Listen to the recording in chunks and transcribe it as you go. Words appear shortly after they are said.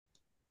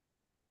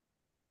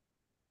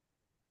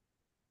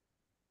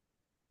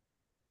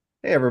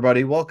Hey,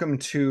 everybody. Welcome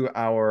to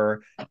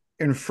our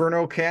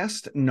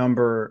InfernoCast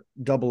number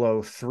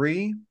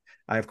 003.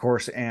 I, of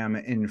course, am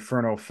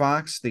Inferno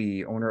Fox,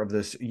 the owner of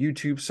this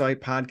YouTube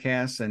site,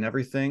 podcast, and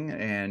everything.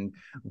 And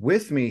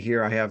with me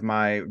here, I have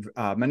my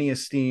many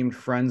esteemed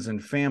friends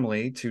and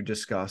family to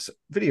discuss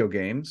video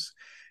games.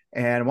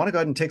 And I want to go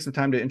ahead and take some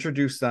time to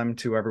introduce them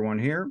to everyone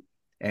here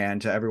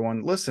and to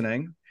everyone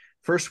listening.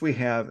 First, we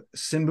have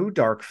Simbu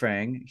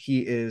Darkfang. He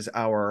is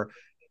our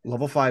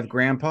level 5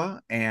 grandpa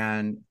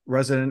and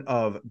resident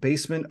of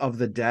Basement of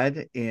the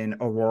Dead in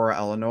Aurora,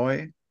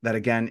 Illinois. That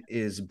again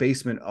is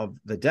Basement of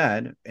the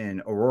Dead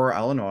in Aurora,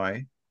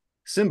 Illinois.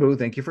 Simbu,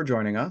 thank you for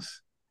joining us.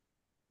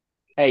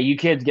 Hey, you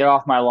kids, get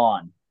off my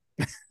lawn.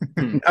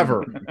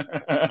 Never.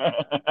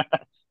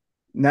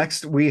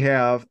 Next, we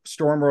have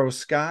Stormrose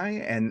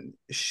Sky, and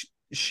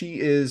she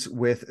is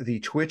with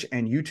the Twitch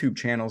and YouTube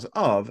channels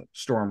of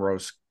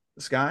Stormrose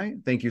Sky.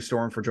 Thank you,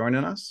 Storm, for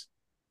joining us.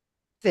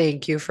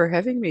 Thank you for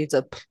having me. It's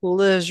a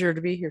pleasure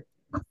to be here.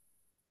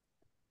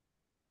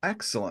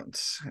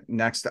 Excellent.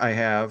 Next, I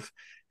have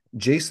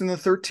Jason the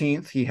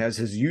 13th. He has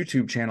his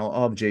YouTube channel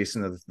of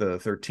Jason the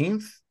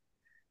 13th.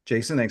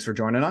 Jason, thanks for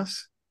joining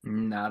us.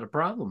 Not a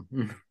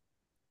problem.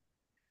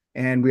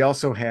 And we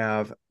also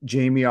have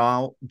Jamie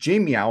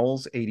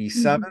Owls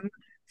 87,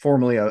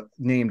 formerly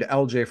named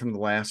LJ from the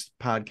last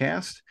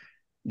podcast.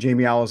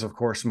 Jamie Owl is, of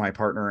course, my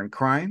partner in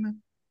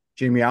crime.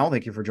 Jamie Owl,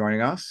 thank you for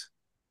joining us.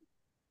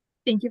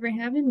 Thank you for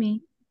having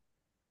me.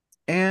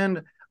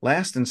 And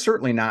last and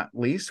certainly not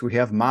least, we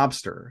have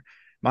Mobster.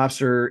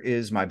 Mobster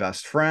is my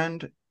best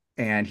friend,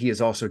 and he is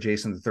also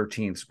Jason the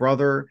 13th's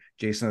brother.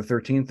 Jason the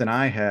 13th and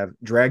I have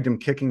dragged him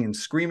kicking and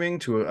screaming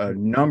to a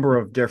number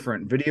of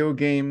different video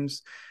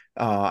games.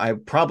 I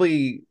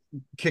probably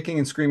kicking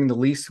and screaming the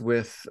least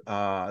with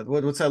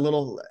what's that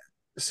little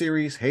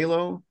series,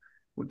 Halo?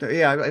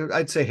 Yeah,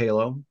 I'd say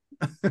Halo.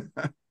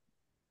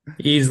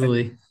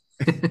 Easily.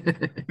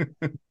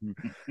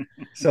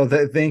 So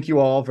thank you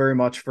all very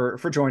much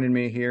for joining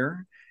me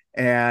here.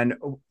 And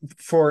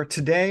for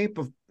today,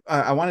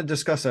 I want to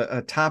discuss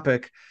a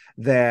topic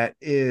that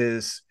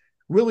is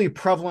really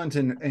prevalent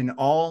in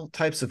all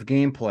types of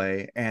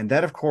gameplay, and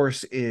that, of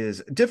course,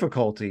 is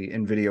difficulty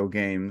in video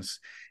games,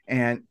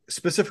 and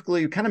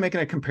specifically kind of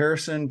making a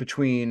comparison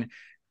between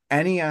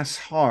NES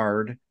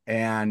hard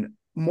and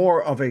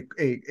more of a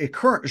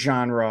current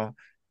genre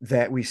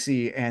that we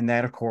see, and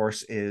that, of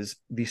course, is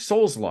the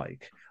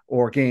Souls-like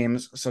or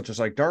games such as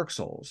like Dark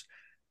Souls.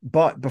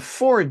 But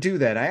before I do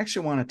that, I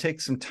actually want to take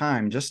some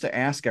time just to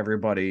ask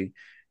everybody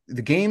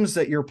the games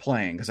that you're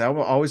playing, because I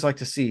always like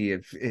to see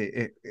if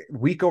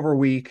week over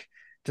week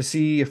to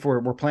see if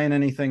we're playing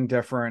anything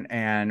different.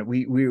 And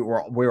we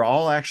were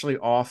all actually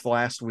off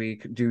last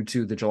week due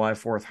to the July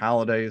 4th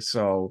holiday.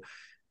 So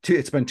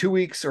it's been 2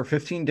 weeks or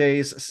 15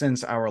 days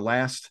since our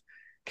last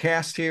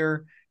cast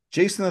here.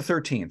 Jason the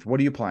 13th, what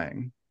are you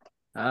playing?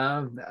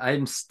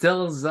 I'm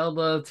still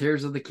Zelda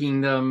Tears of the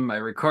Kingdom. My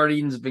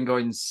recording's been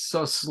going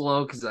so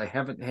slow because I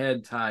haven't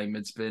had time.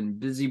 It's been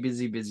busy,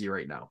 busy, busy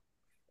right now.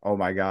 Oh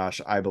my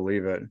gosh, I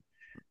believe it.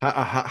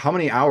 How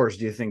many hours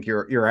do you think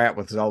you're at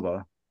with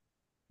Zelda?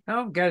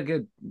 Oh, got a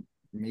good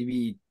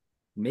maybe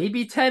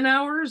 10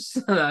 hours.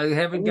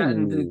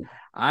 Ooh.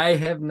 I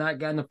have not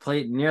gotten to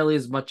play it nearly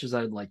as much as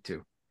I'd like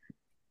to.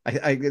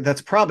 I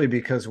that's probably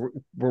because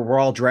we're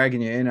all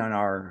dragging you in on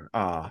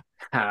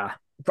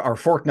our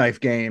fork knife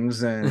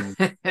games, and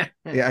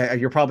yeah,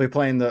 you're probably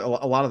playing a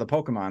lot of the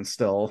Pokemon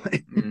still.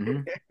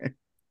 Mm-hmm.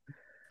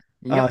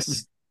 uh, Yep.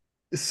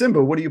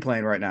 Simba, what are you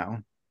playing right now?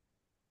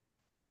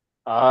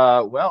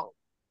 Well,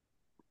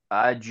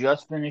 I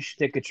just finished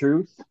Stick of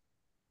Truth a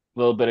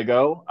little bit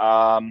ago.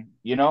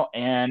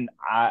 And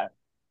I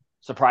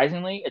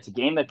surprisingly, it's a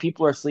game that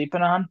people are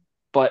sleeping on,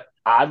 but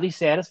oddly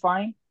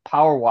satisfying.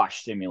 Power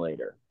Wash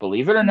Simulator.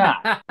 Believe it or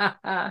not,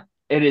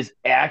 it is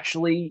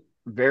actually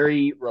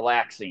very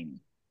relaxing.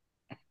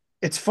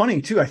 It's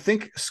funny too. I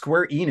think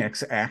Square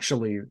Enix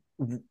actually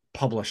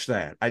published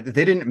that.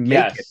 They didn't make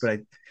it,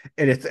 Yes.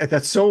 but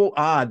that's so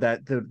odd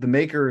that the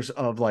makers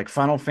of like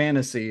Final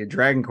Fantasy and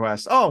Dragon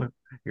Quest, oh,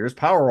 here's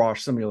Power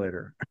Wash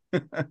Simulator.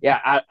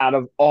 Yeah, out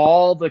of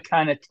all the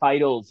kind of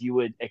titles you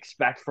would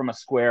expect from a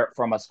Square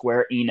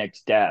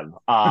Enix dev,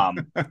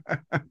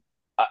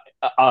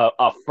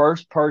 a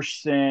first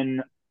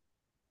person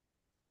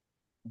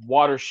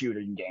water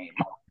shooting game.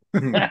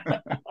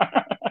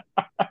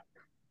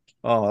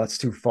 Oh, that's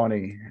too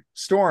funny.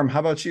 Storm, how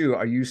about you?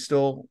 Are you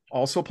still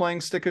also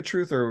playing Stick of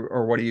Truth,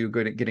 or what are you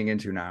good at getting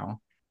into now?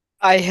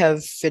 I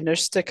have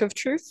finished Stick of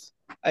Truth.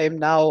 I am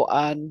now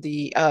on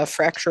the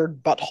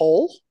fractured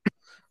butthole.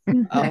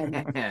 Um,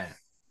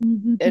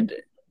 and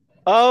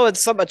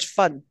it's so much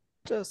fun.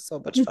 Just so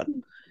much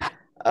fun.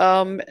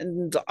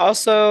 And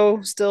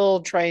also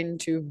still trying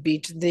to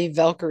beat the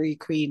Valkyrie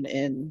Queen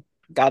in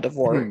God of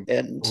War.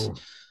 And Oh,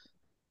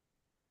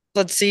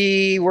 let's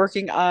see,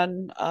 working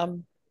on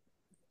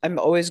I'm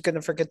always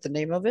gonna forget the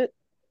name of it.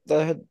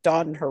 The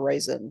Dawn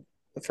Horizon,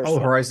 the Oh, first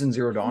one. Horizon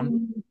Zero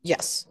Dawn.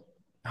 Yes.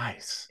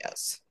 Nice.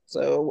 Yes.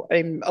 So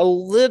I'm a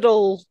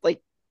little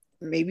like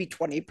maybe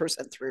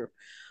 20% through.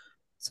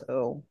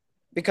 So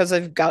because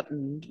I've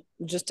gotten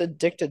just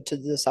addicted to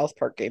the South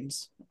Park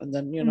games, and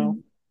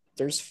then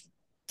there's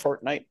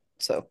Fortnite.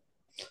 So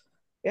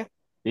yeah,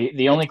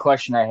 The only that's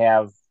question I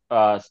have,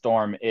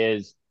 Storm,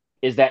 is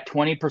that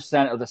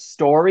 20% of the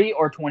story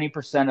or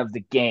 20% of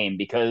the game?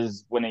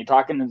 Because when you're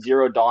talking to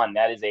Zero Dawn,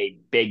 that is a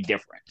big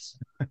difference.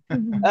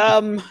 Mhm.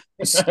 um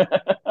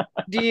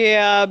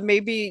yeah,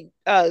 maybe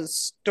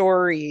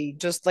story,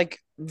 just like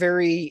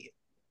very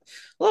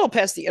a little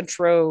past the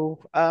intro.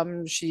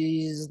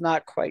 She's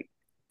not quite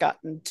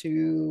gotten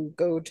to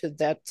go to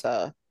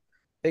that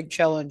big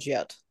challenge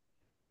yet,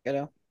 you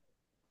know.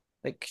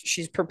 Like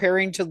she's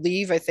preparing to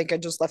leave. I think I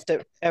just left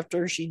it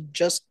after she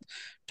just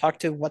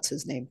talked to what's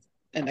his name,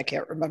 and I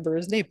can't remember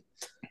his name.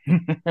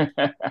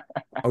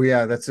 Oh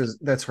yeah,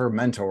 that's her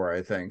mentor,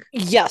 I think.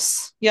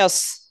 Yes,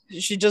 yes.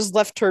 She just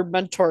left her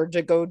mentor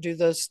to go do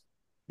this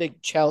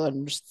big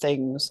challenge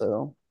thing.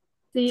 So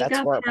So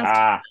that's where I'm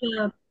at.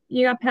 Ah,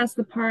 you got past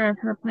the part of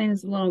her playing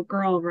as a little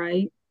girl,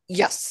 right?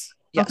 Yes,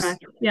 Okay. yes.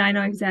 Yeah, I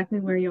know exactly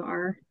where you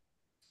are.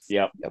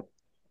 yep. Yep.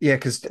 Yeah,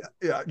 because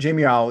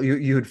Jamie,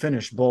 you had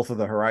finished both of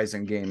the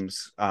Horizon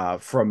games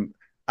from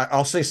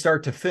I'll say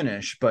start to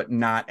finish, but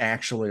not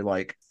actually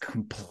like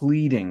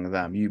completing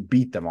them. You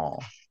beat them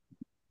all.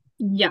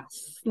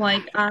 Yes.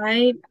 Like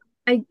I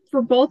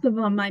for both of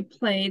them I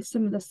played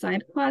some of the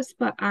side quests,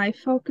 but I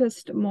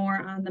focused more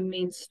on the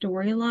main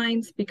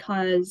storylines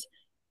because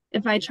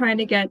if I try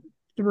to get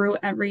through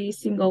every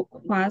single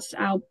quest,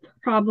 I'll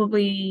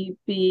probably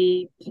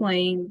be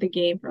playing the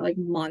game for like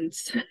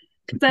months.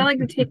 Because I like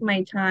to take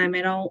my time.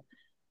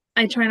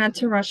 I try not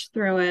to rush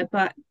through it,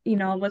 but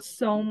with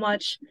so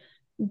much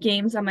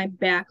games on my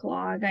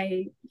backlog,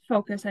 I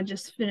focus on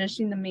just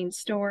finishing the main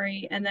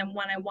story. And then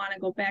when I want to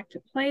go back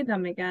to play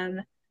them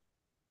again,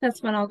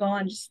 that's when I'll go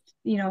and just,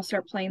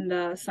 start playing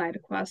the side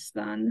quests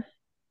then.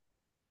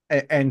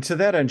 And to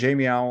that end,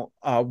 Jamie,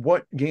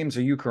 what games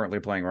are you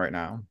currently playing right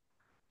now?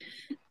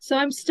 So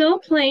I'm still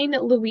playing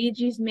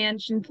Luigi's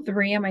Mansion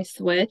 3 on my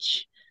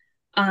Switch.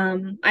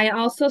 I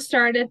also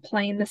started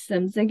playing The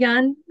Sims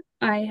again.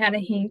 I had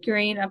a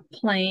hankering of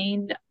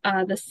playing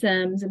The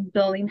Sims and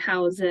building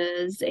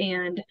houses,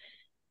 and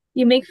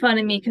you make fun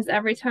of me because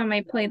every time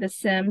I play The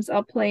Sims,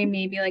 I'll play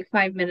maybe like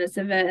 5 minutes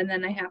of it, and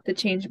then I have to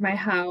change my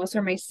house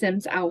or my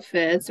Sims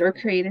outfits or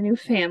create a new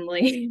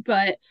family.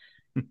 But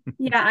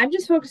yeah, I'm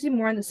just focusing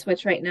more on the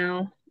Switch right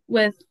now.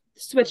 With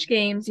Switch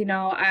games,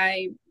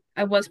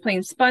 I was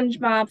playing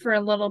SpongeBob for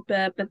a little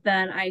bit, but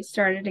then I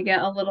started to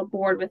get a little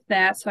bored with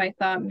that, so I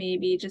thought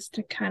maybe just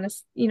to kind of,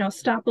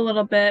 stop a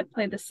little bit,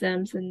 play The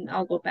Sims, and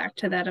I'll go back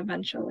to that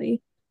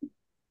eventually.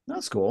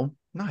 That's cool.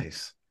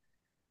 Nice.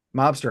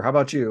 Mobster, how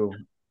about you?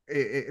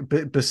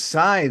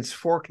 Besides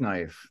Fork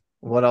Knife,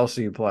 what else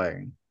are you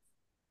playing?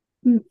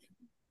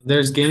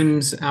 There's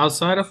games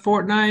outside of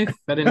Fortnite.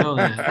 I didn't know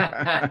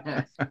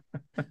that.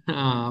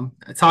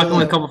 Talking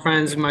with a couple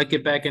friends, we might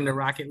get back into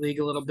Rocket League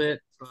a little bit,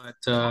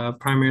 but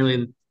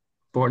primarily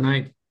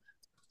Fortnite.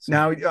 So,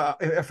 Now,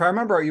 if I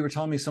remember, you were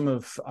telling me some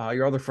of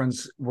your other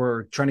friends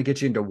were trying to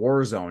get you into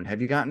Warzone.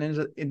 Have you gotten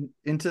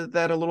into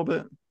that a little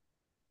bit?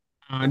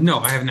 no,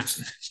 I have not.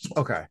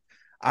 Okay.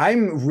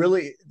 I'm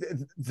really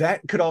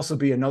that could also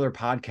be another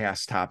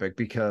podcast topic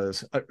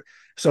because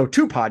so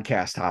two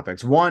podcast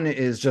topics. One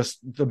is just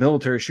the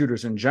military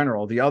shooters in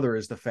general. The other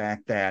is the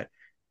fact that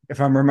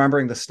if I'm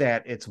remembering the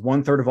stat, it's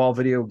 1/3 of all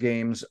video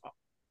games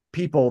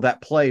people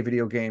that play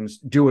video games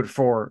do it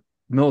for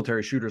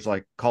military shooters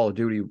like Call of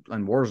Duty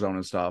and Warzone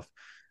and stuff.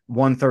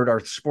 1/3 are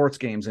sports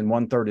games and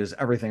 1/3 is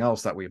everything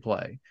else that we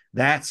play.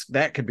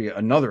 That could be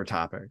another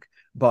topic.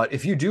 But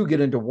if you do get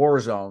into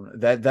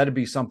Warzone, that'd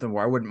be something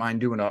where I wouldn't mind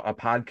doing a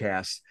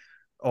podcast,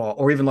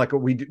 or even like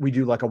we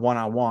do like a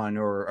one-on-one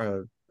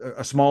or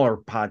a smaller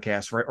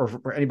podcast, right? Or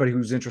for anybody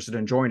who's interested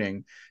in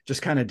joining,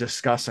 just kind of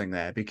discussing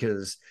that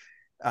because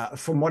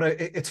from what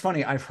it's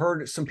funny, I've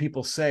heard some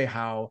people say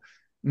how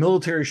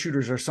military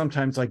shooters are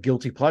sometimes like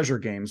guilty pleasure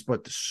games,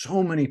 but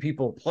so many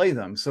people play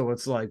them. So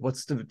it's like,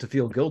 what's to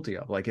feel guilty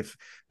of? Like if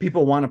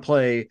people want to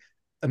play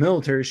a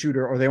military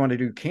shooter or they want to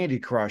do Candy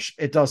Crush,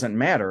 it doesn't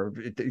matter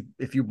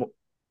if you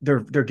they're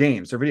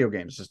games, they're video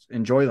games. Just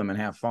enjoy them and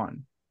have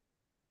fun.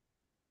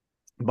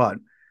 But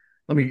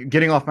let me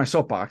getting off my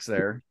soapbox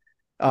there.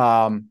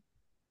 I'm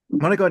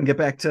going to go ahead and get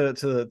back to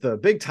the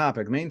big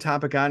topic, main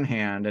topic on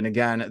hand. And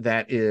again,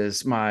 that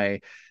is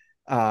my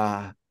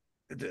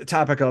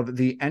topic of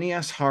the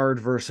NES hard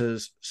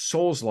versus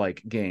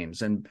Souls-like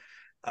games. And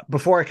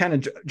before I kind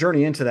of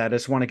journey into that, I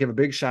just want to give a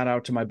big shout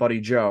out to my buddy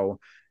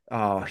Joe.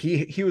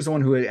 He was the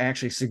one who had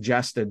actually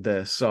suggested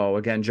this. So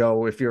again,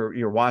 Joe, if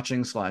you're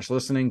watching /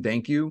 listening,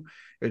 thank you.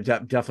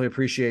 Definitely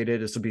appreciate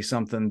it. This will be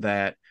something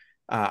that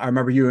I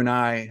remember you and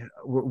I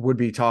would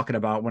be talking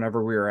about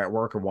whenever we were at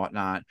work or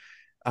whatnot.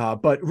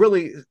 But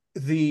really,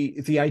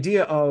 the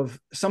idea of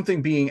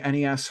something being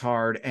NES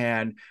hard,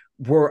 and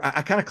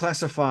I kind of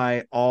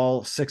classify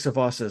all six of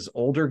us as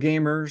older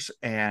gamers,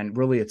 and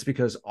really it's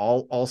because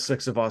all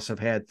six of us have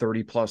had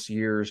 30 plus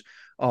years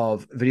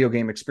of video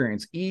game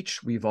experience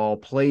each. We've all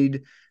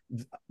played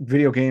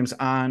video games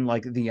on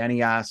like the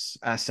NES,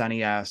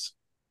 SNES,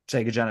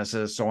 Sega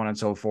Genesis, so on and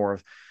so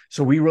forth.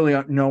 So we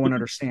really know and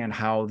understand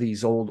how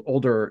these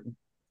older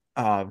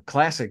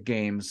classic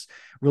games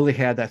really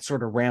had that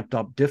sort of ramped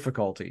up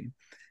difficulty.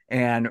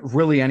 And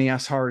really,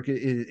 NES hard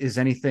is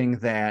anything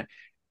that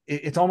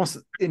it's almost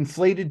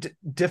inflated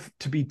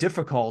to be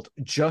difficult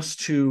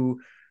just to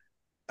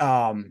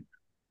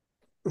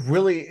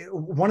really.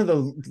 One of the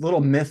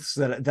little myths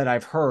that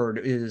I've heard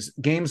is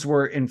games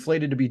were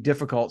inflated to be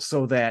difficult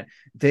so that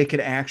they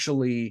could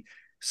actually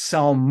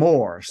sell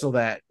more, so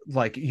that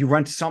like you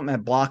rent something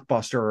at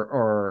Blockbuster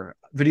or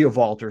Video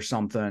Vault or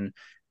something,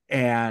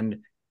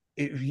 and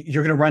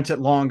you're going to rent it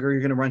longer,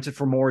 you're going to rent it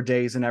for more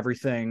days and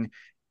everything,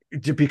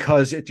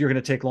 because you're going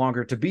to take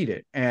longer to beat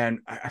it.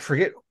 And I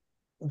forget,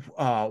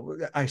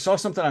 I saw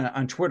something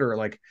on Twitter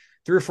like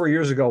 3 or 4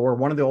 years ago where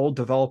one of the old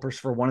developers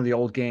for one of the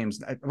old games,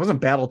 it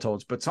wasn't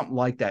Battletoads, but something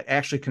like that,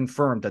 actually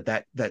confirmed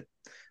that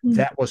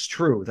was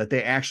true, that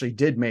they actually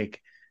did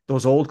make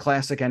those old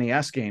classic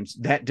NES games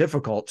that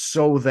difficult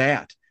so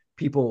that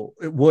people,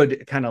 it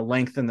would kind of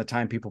lengthen the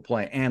time people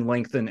play and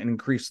lengthen and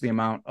increase the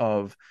amount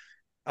of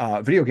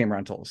video game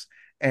rentals.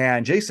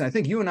 And Jason, I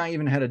think you and I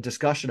even had a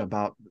discussion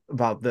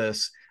about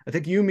this. I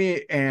think you,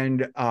 me,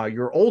 and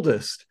your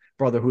oldest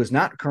brother, who is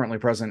not currently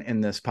present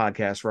in this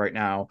podcast right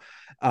now,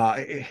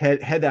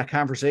 had that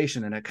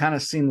conversation, and it kind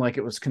of seemed like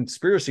it was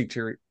conspiracy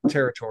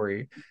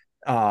territory,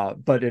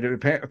 but it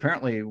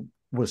apparently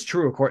was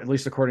true, at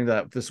least according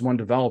to this one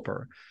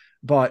developer.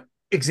 But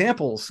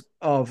examples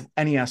of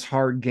NES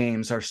hard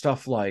games are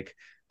stuff like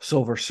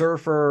Silver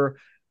Surfer,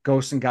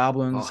 Ghosts and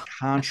Goblins,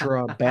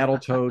 Contra,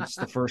 Battletoads,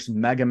 the first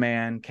Mega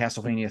Man,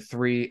 Castlevania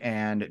 3,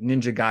 and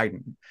Ninja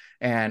Gaiden.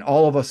 And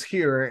all of us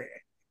here,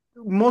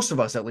 most of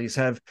us at least,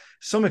 have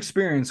some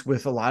experience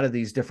with a lot of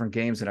these different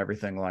games and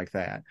everything like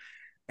that.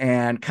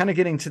 And kind of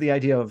getting to the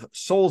idea of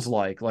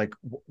Souls-like, like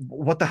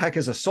what the heck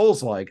is a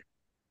Souls-like?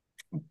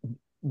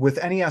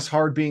 With NES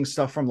hard being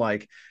stuff from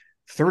like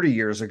 30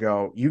 years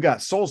ago, you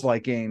got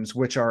Souls-like games,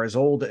 which are as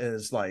old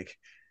as like,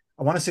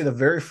 I want to say the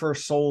very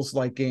first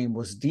Souls-like game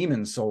was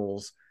Demon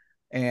Souls.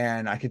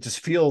 And I could just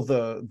feel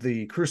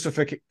the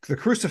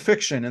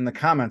crucifixion in the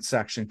comments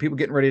section. People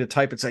getting ready to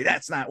type and say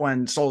that's not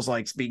when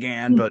Souls-likes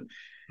began. But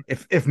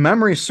if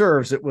memory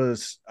serves, it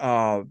was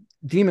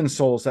Demon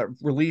Souls that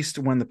released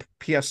when the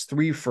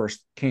PS3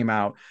 first came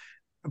out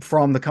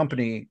from the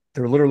company.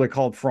 They're literally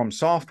called From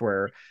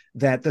Software.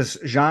 That this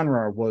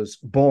genre was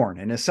born,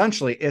 and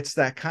essentially it's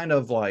that kind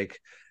of like,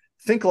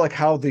 think like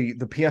how the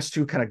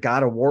PS2 kind of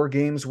God of War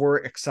games were,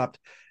 except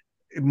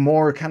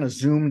more kind of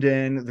zoomed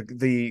in.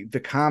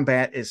 The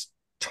combat is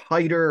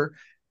tighter.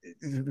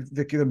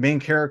 The main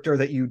character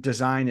that you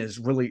design is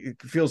really,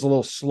 it feels a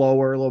little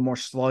slower, a little more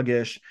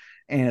sluggish,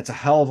 and it's a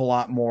hell of a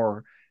lot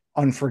more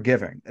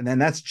unforgiving. And then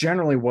that's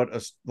generally what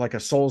a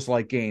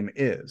Souls-like game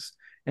is.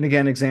 And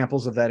again,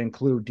 examples of that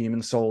include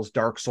Demon Souls,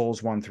 Dark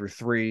Souls 1 through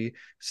 3,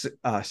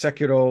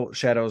 Sekiro,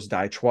 Shadows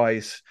Die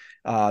Twice.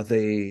 I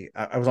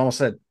was almost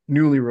said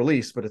newly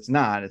released, but it's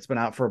not. It's been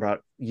out for about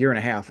a year and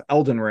a half.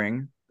 Elden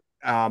Ring.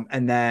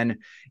 And then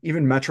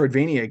even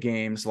Metroidvania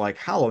games like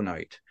Hollow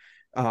Knight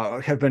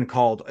have been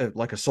called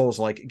like a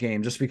Souls-like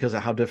game just because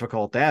of how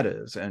difficult that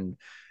is. And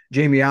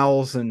Jamie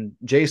Owls and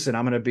Jason,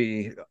 I'm going to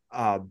be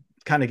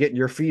kind of getting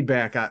your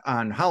feedback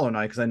on Hollow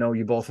Knight, because I know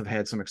you both have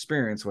had some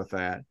experience with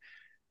that.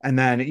 And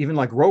then even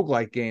like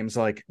roguelike games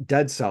like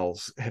Dead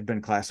Cells have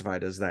been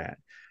classified as that.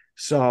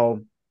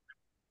 So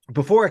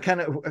before I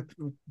kind of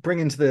bring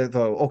into the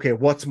okay,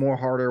 what's more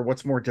harder,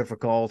 what's more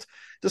difficult,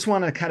 just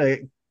want to kind of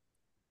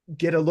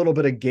get a little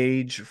bit of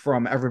gauge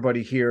from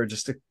everybody here,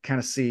 just to kind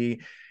of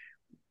see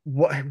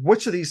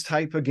which of these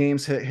type of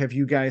games have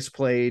you guys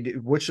played?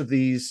 Which of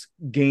these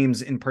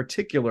games in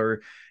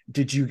particular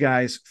did you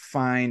guys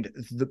find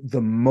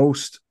the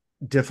most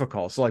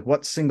difficult? So like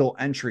what single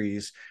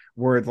entries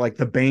were like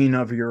the bane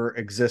of your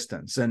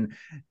existence? And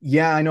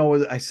yeah, I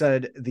know I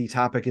said the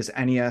topic is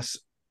NES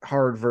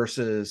hard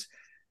versus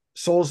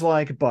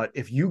Souls-like, but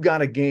if you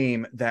got a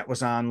game that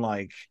was on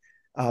like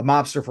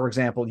Mobster, for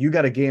example, you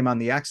got a game on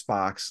the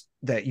Xbox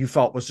that you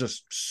felt was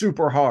just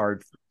super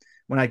hard.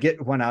 When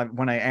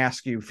I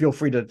ask you, feel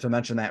free to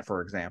mention that,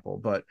 for example.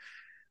 But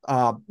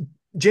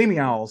Jamie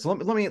Owls,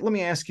 let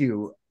me ask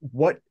you,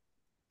 what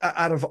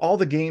out of all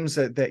the games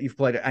that you've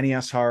played at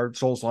NES hard,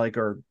 Souls-like,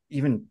 or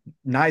even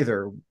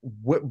neither,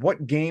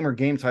 what game or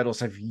game titles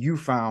have you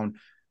found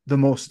the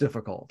most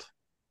difficult?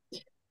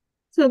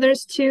 So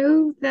there's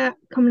two that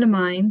come to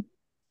mind,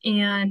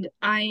 and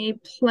I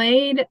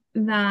played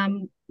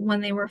them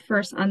when they were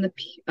first on the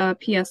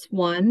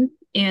PS1,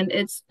 and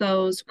it's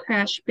those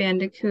Crash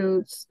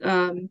Bandicoots,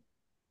 the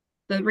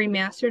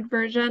remastered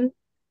version.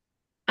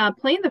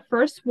 Playing the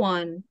first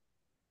one,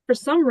 for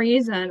some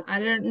reason, I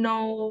don't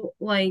know,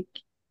 like,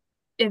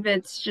 if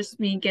it's just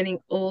me getting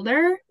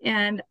older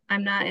and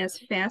I'm not as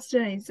fast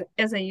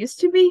as I used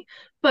to be,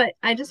 but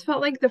I just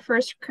felt like the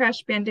first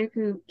Crash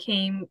Bandicoot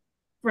came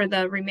for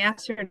the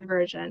remastered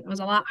version. It was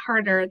a lot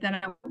harder than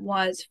it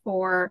was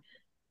for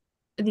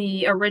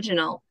the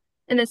original,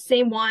 and the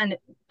same one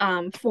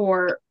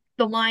for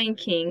The Lion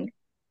King.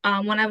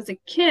 When I was a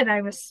kid,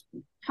 I was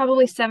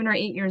probably 7 or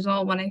 8 years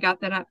old when I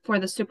got that up for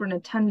the Super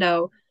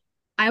Nintendo.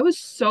 I was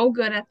so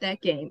good at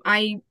that game.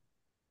 I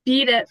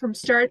beat it from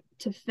start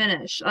to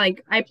finish.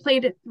 Like I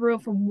played it through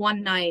for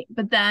one night,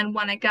 but then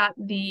when I got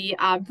the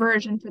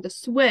version for the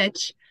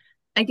Switch,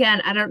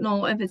 again, I don't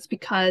know if it's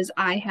because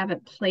I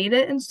haven't played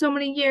it in so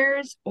many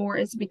years or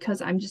it's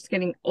because I'm just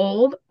getting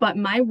old, but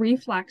my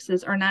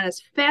reflexes are not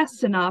as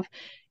fast enough.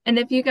 And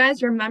if you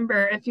guys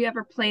remember, if you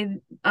ever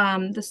played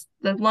the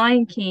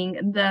Lion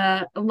King,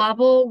 the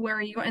level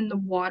where you're in the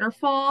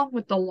waterfall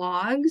with the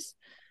logs,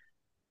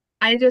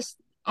 I just,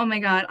 oh my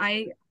God,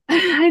 I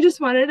just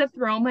wanted to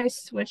throw my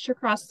Switch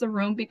across the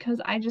room because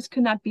I just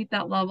could not beat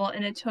that level,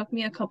 and it took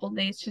me a couple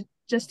days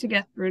just to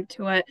get through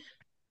to it.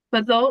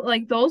 But though,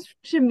 like those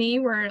to me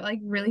were like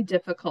really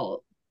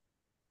difficult.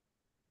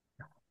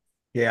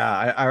 Yeah,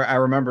 I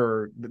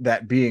remember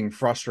that being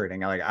frustrating.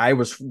 Like I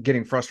was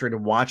getting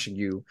frustrated watching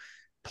you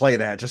play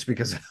that just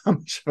because of how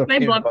much of a My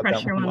pain in the blood butt that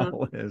pressure one went up.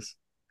 level is.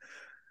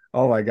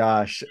 Oh my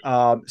gosh.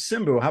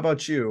 Simbu, how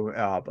about you?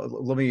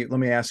 Let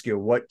me ask you,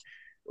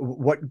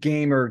 what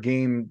game or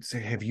games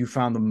have you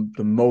found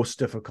the most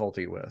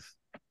difficulty with?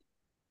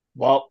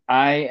 Well,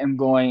 I am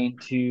going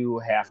to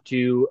have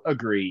to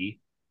agree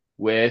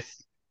with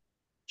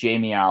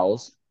Jamie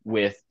Owls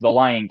with The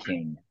Lion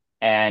King.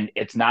 And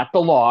it's not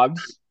the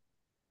logs,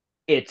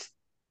 it's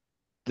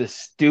the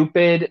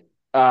stupid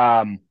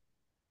boneyard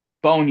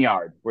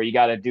where you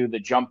got to do the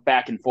jump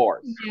back and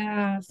forth,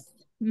 Yes.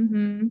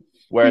 Mm-hmm.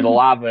 where the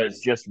lava is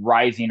just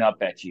rising up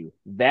at you.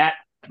 That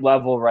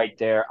level right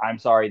there, I'm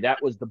sorry,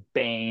 that was the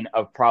bane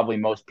of probably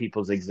most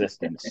people's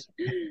existence.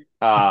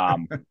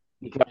 Um,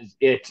 because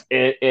it's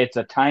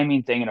a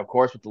timing thing, and of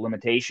course, with the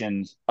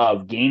limitations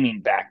of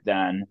gaming back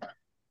then,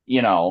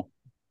 you know,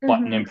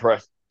 button Mm-hmm.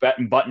 impress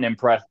button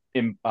impress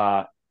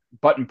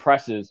button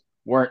presses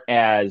weren't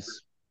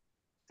as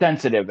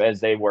sensitive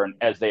as they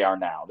are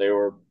now. They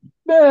were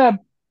a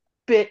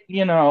bit,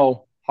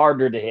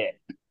 harder to hit.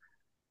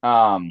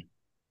 Um,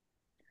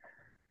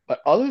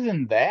 but other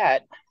than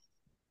that,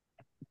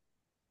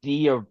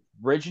 the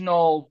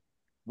original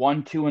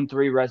 1, 2, and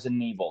 3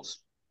 Resident Evils,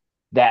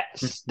 that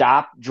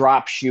stop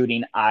drop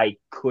shooting, I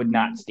could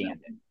not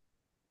stand it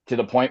to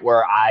the point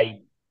where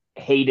I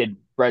hated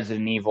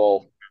Resident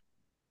Evil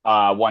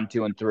 1,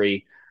 2, and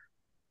 3.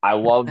 I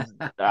love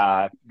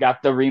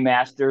got the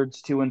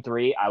remasters 2 and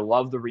 3. I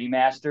love the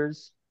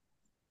remasters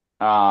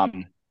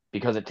um,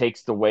 because it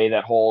takes away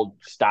that whole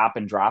stop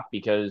and drop.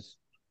 Because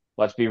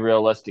let's be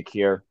realistic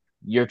here,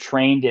 you're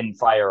trained in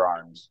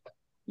firearms.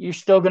 You're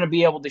still going to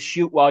be able to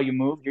shoot while you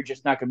move. You're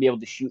just not going to be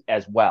able to shoot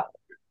as well.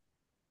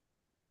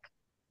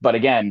 But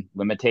again,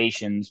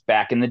 limitations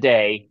back in the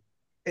day.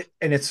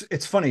 And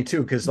it's funny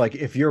too, because like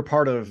if you're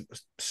part of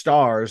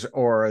STARS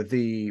or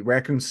the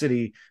Raccoon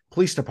City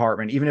Police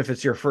Department, even if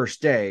it's your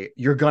first day,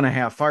 you're gonna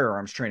have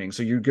firearms training.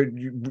 So you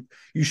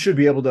should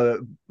be able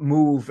to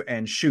move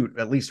and shoot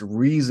at least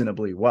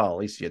reasonably well, at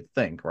least you'd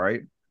think,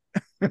 right?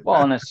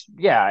 Well, and it's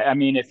yeah. I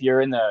mean, if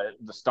you're in the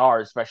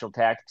STARS Special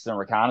Tactics and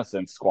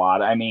Reconnaissance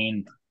Squad, I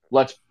mean,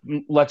 let's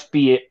let's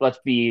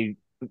be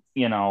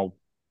you know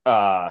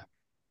uh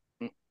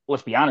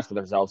let's be honest with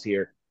ourselves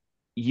here.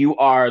 You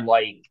are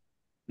like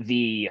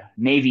the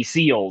Navy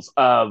SEALs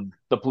of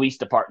the police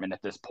department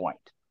at this point.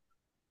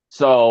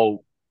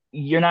 So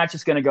you're not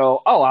just going to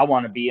go, oh, I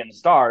want to be in the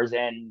stars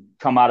and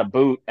come out of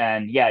boot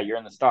and yeah, you're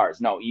in the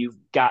stars. No, you've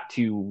got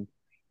to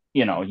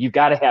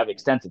have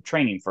extensive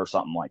training for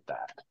something like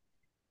that.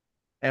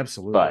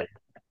 Absolutely.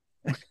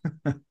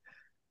 But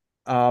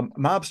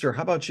Mobster,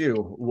 how about you?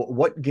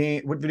 What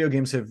video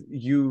games have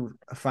you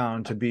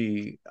found to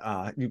be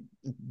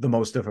the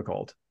most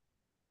difficult?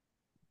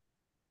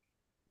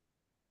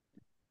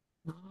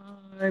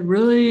 I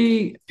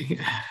really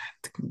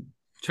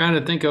trying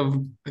to think of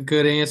a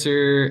good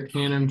answer,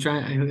 and I'm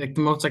trying like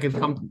the most I could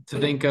come to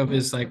think of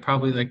is like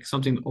probably like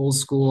something old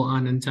school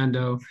on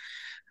Nintendo.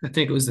 I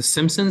think it was the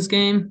Simpsons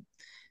game.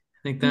 I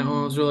think that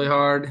one was really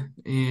hard,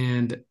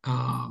 and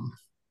I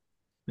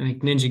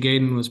think Ninja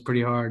Gaiden was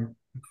pretty hard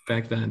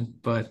back then.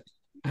 But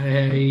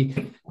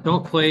I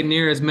don't play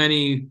near as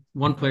many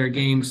one-player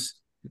games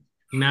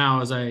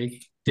now as I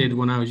did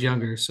when I was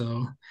younger.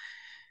 So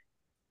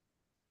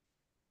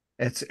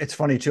It's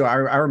funny too. I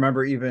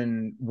remember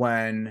even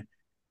when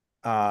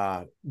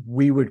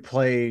we would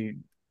play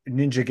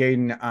Ninja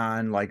Gaiden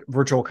on like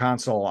virtual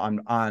console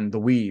on the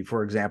Wii,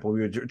 for example.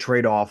 We would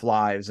trade off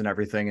lives and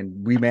everything,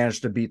 and we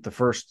managed to beat the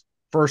first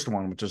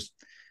one, which is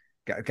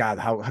God,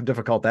 how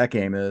difficult that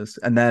game is.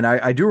 And then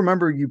I do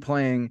remember you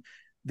playing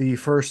the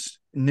first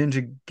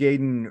Ninja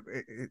Gaiden.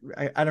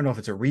 I don't know if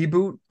it's a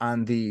reboot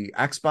on the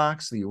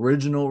Xbox, the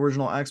original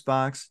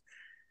Xbox.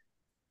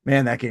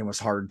 Man, that game was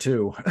hard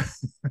too.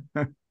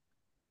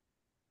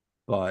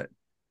 But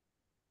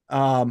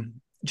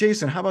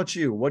Jason, how about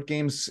you? What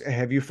games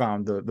have you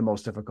found the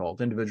most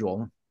difficult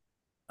individual?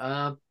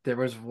 There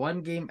was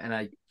one game, and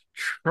I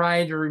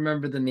tried to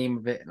remember the name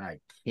of it, and I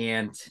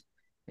can't.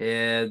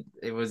 It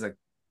was a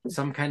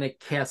some kind of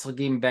castle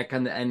game back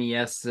on the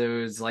NES. It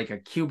was like a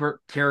Cubert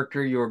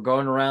character. You were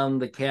going around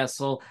the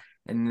castle,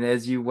 and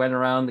as you went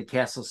around, the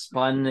castle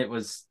spun. It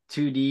was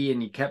 2D,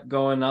 and you kept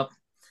going up,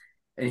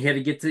 and you had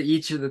to get to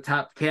each of the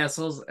top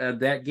castles.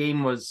 That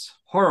game was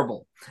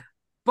horrible,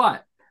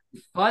 but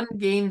fun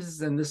games,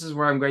 and this is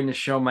where I'm going to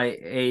show my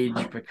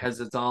age because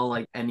it's all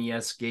like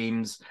NES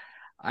games.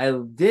 I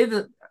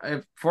did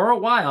for a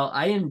while.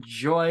 I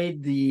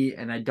enjoyed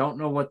and I don't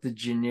know what the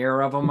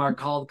genre of them are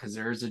called because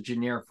there is a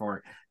genre for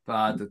it.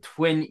 The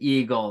Twin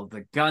Eagle,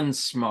 the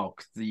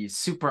Gunsmoke, the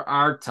Super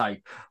R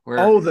type. Where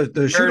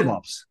the shoot 'em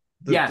ups.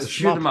 Yes,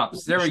 shoot 'em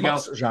ups. There we go.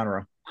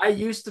 Genre. I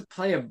used to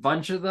play a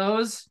bunch of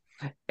those,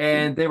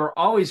 and they were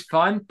always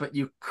fun, but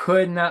you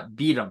could not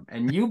beat them.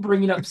 And you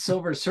bringing up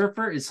Silver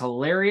Surfer is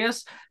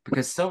hilarious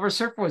because Silver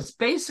Surfer was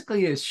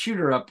basically a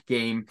shooter up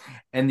game,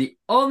 and the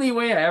only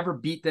way I ever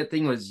beat that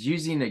thing was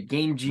using a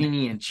Game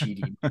Genie and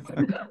cheating.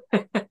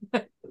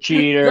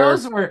 Cheater.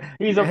 Those were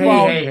He's a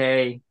phony.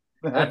 Hey.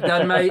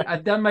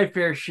 I've done my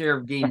fair share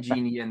of Game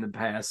Genie in the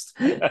past.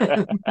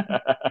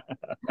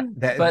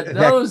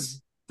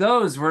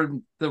 Those were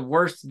the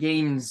worst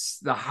games.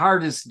 The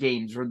hardest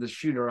games were the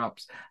shooter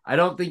ups. I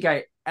don't think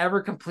I ever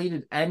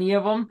completed any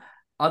of them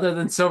other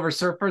than Silver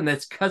Surfer, and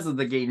that's because of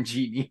the Game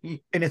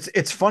Genie. And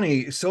it's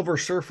funny, Silver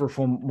Surfer,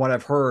 from what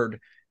I've heard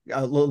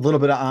a little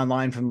bit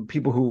online from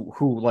people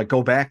who like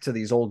go back to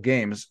these old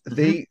games,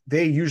 they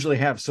usually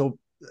have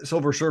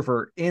Silver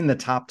Surfer in the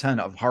top 10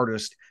 of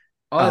hardest.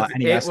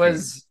 NES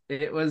games.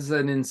 It was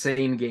an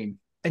insane game.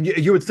 And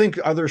you would think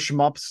other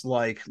shmups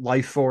like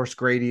Life Force,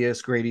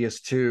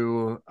 Gradius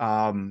 2,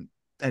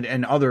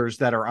 and others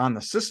that are on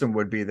the system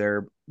would be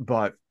there,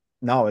 but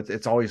no,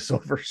 it's always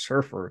Silver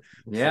Surfer.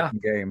 Yeah.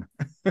 Game.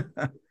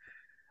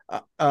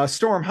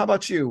 Storm, how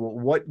about you?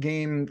 What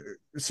game,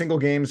 single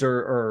games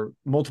or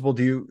multiple,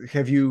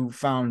 have you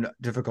found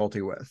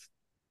difficulty with?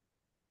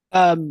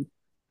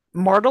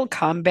 Mortal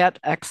Kombat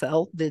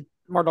XL, the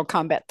Mortal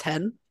Kombat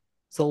 10,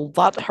 is a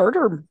lot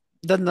harder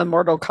than the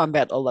Mortal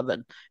Kombat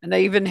 11. And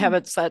I even have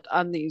it set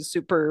on the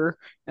super,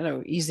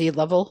 easy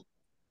level,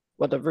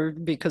 whatever,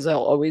 because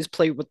I'll always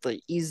play with the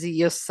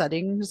easiest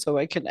setting so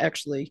I can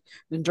actually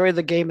enjoy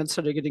the game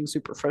instead of getting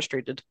super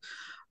frustrated.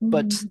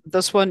 But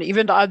this one,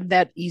 even on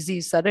that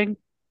easy setting,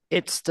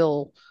 it's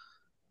still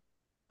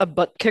a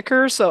butt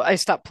kicker. So I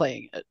stopped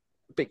playing it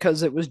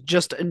because it was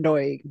just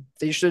annoying.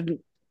 They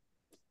shouldn't,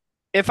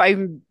 if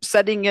I'm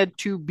setting it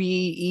to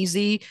be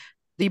easy,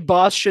 the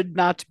boss should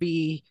not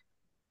be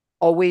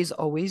always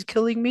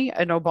killing me.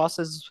 I know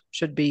bosses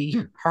should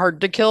be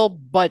hard to kill,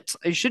 but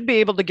I should be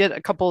able to get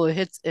a couple of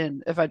hits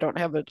in if I don't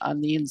have it on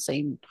the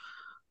insane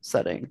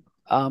setting.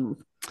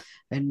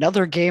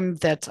 Another game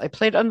that I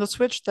played on the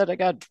Switch that I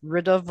got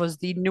rid of was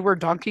the newer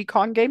Donkey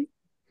Kong game,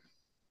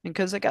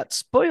 because I got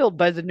spoiled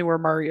by the newer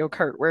Mario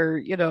Kart, where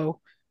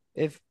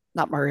if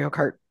not Mario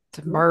Kart,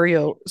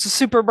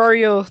 Super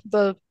Mario,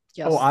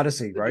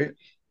 Odyssey, right?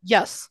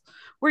 Yes,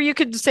 where you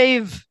could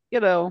save,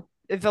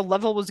 if a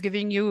level was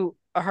giving you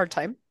a hard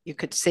time, you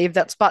could save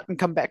that spot and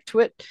come back to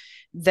it.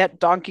 That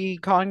Donkey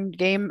Kong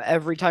game,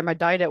 every time I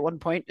died at one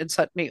point, it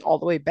set me all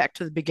the way back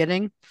to the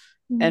beginning.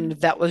 And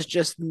that was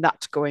just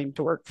not going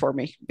to work for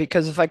me,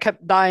 because if I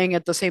kept dying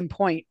at the same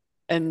point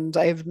and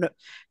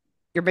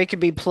you're making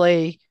me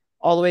play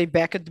all the way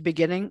back at the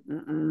beginning,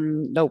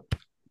 nope.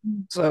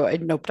 So I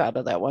noped out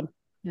of that one.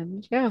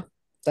 And yeah,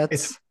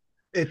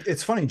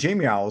 it's funny,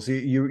 Jamie Owls,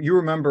 you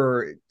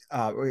remember,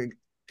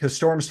 because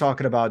Storm's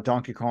talking about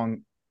Donkey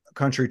Kong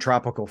Country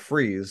Tropical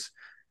Freeze.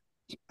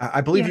 I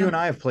believe you and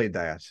I have played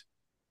that.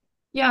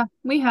 Yeah,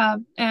 we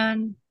have.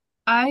 And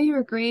I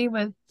agree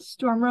with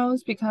Storm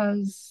Rose,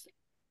 because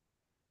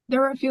there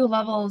were a few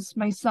levels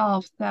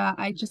myself that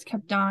I just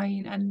kept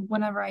dying. And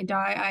whenever I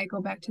die, I go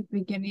back to the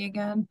beginning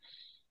again.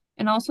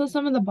 And also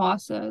some of the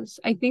bosses.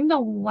 I think the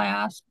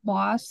last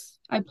boss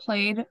I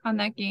played on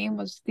that game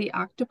was the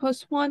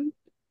octopus one.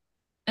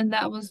 And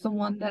that was the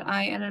one that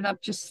I ended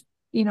up just,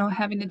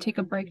 having to take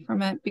a break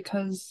from it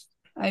because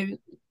I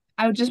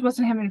just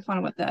wasn't having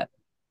fun with it.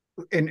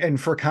 And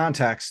for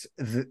context,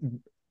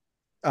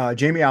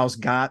 Jamie Owls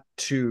got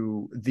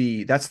to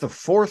that's the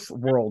fourth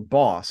world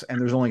boss, and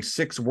there's only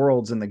 6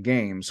 worlds in the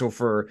game. So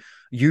for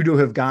you to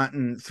have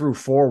gotten through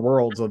 4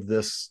 worlds of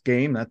this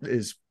game, that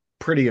is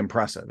pretty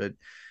impressive.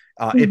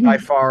 It by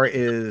far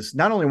is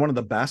not only one of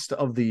the best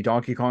of the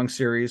Donkey Kong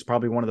series,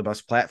 probably one of the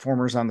best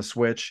platformers on the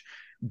Switch,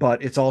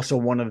 but it's also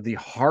one of the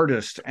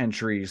hardest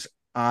entries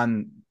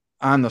on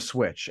the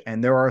Switch.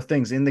 And there are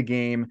things in the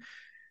game,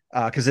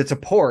 because it's a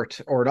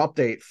port or an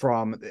update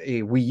from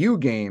a Wii U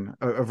game,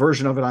 a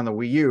version of it on the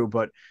Wii U,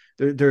 but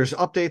there's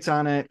updates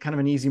on it, kind of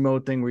an easy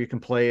mode thing where you can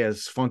play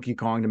as Funky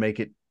Kong to make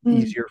it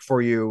easier for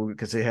you,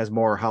 because it has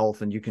more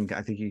health, and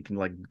I think you can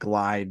like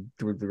glide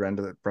through the end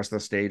of the rest of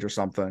the stage or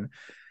something,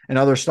 and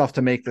other stuff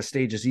to make the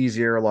stages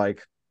easier,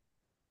 like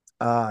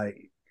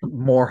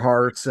more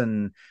hearts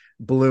and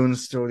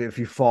balloons, so if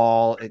you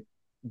fall, it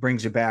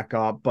brings you back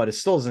up, but it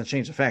still doesn't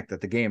change the fact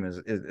that the game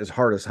is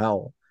hard as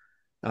hell.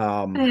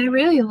 And I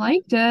really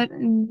liked it,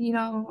 and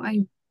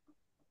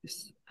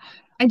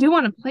I do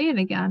want to play it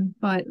again,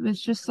 but it's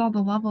just all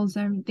the levels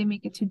they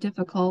make it too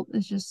difficult.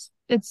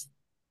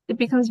 It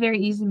becomes very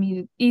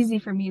easy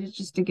for me to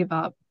just to give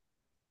up.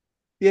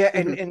 Yeah,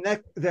 and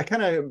that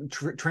kind of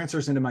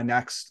transfers into my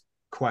next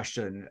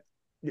question,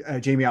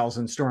 Jamie, Owls,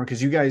 and Storm,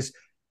 because you guys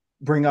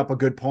bring up a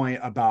good point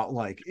about,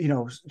 like,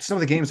 some of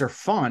the games are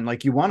fun.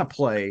 Like, you want to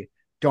play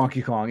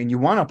Donkey Kong and you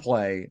want to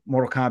play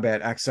Mortal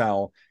Kombat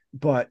XL,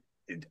 but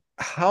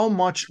how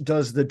much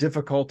does the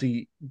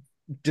difficulty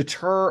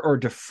deter or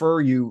defer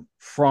you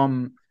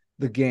from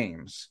the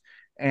games?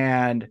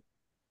 And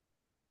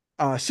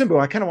Simbu,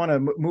 I kind of want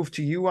to move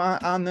to you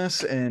on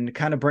this and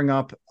kind of bring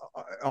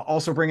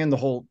in the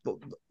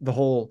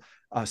whole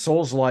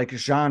Souls-like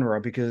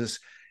genre, because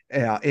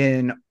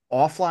in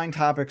offline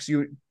topics,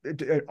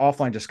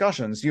 offline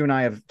discussions, you and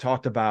I have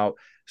talked about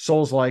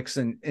Souls-likes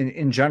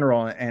in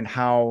general, and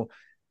how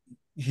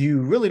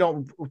you really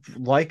don't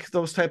like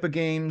those type of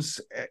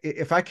games.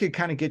 If I could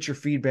kind of get your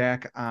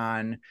feedback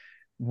on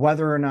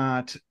whether or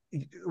not,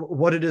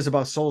 what it is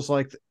about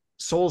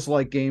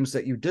Souls-like games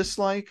that you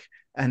dislike,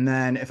 and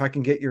then if I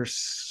can get your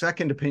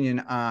second opinion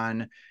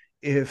on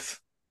if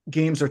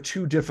games are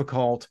too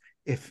difficult,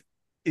 if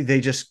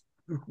they just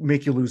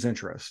make you lose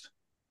interest.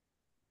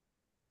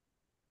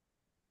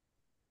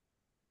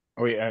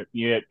 Are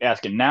you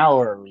asking now,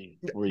 or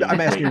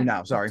I'm asking you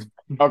now? Sorry.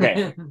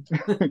 Okay.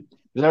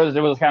 There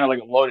was kind of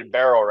like a loaded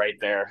barrel right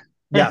there.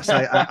 Yes,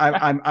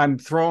 I'm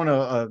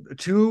throwing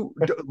two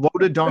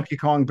loaded Donkey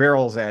Kong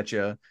barrels at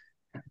you.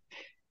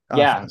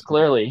 Yeah,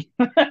 clearly.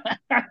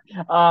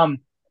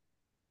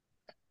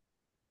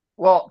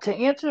 Well, to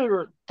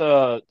answer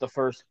the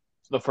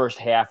first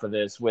half of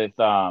this with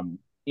the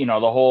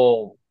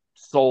whole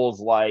Souls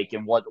like,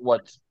 and what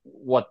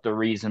the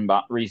reasoning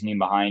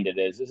behind it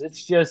is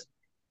it's just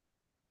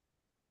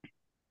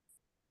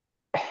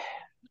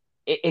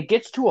it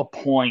gets to a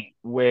point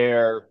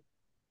where,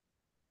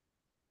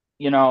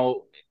 in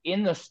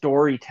the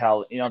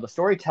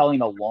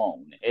storytelling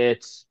alone,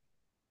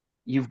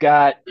 you've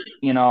got,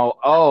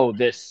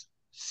 this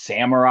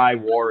samurai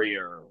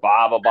warrior,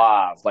 blah blah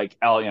blah. Like,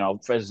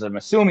 as I'm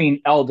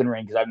assuming Elden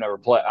Ring, because I've never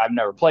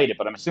played it,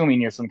 but I'm assuming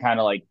you're some kind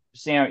of like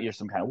you're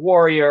some kind of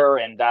warrior,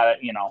 and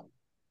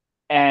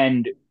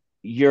and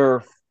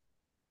you're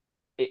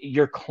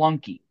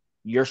clunky,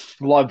 you're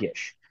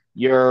sluggish,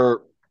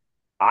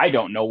 I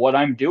don't know what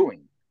I'm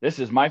doing. This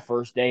is my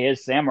first day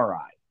as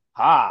samurai.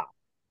 Ha.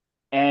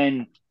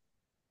 And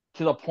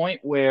to the point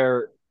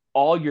where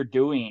all you're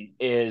doing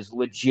is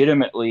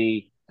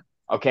legitimately,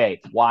 okay,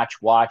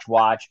 watch, watch,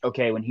 watch.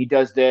 Okay, when he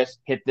does this,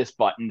 hit this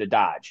button to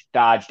dodge.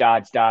 Dodge,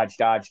 dodge, dodge,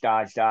 dodge,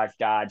 dodge, dodge,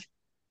 dodge.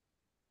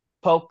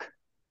 Poke.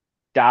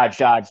 Dodge,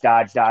 dodge,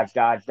 dodge, dodge,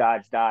 dodge,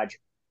 dodge, dodge.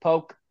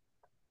 Poke.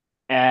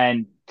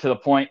 And to the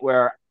point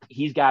where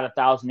he's got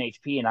 1,000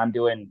 HP and I'm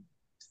doing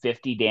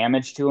 50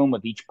 damage to him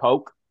with each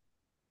poke.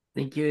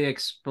 I think you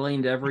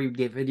explained every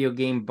video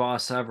game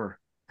boss ever.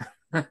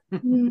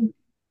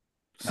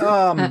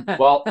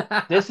 Well,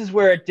 this is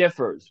where it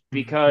differs,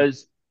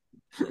 because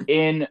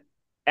in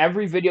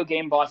every video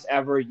game boss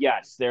ever,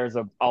 yes, there's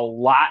a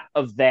lot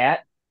of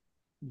that.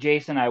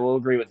 Jason, I will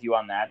agree with you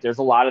on that. There's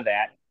a lot of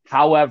that.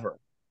 However,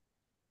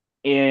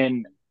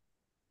 in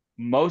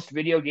most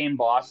video game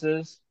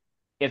bosses,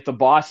 if the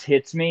boss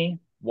hits me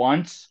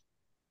once,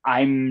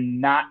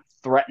 I'm not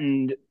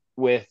threatened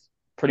with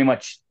pretty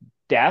much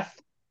death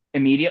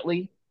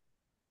immediately,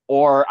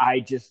 or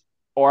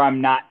I'm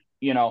not,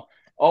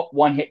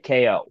 one hit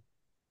KO.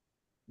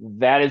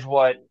 That is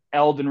what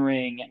Elden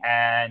Ring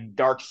and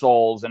Dark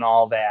Souls and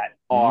all that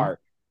are.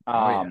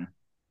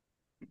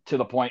 To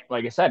the point,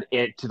 like I said,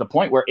 to the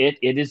point where it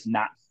is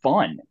not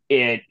fun.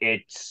 It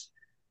gets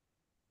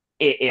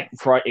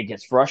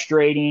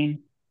frustrating.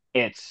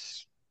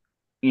 It's,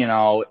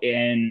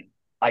 in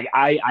like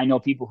I know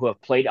people who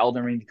have played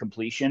Elden Ring to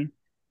completion,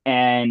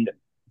 and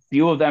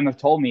few of them have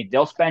told me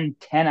they'll spend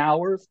 10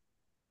 hours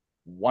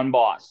one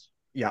boss.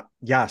 Yeah.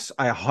 Yes.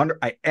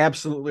 I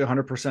absolutely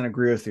 100%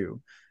 agree with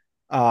you.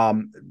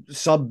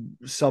 Sub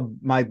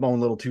my own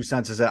little 2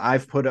 cents is that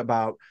I've put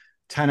about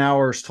 10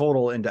 hours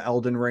total into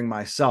Elden Ring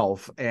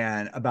myself,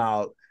 and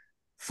about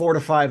 4 to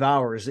 5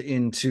 hours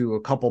into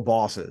a couple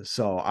bosses.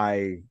 So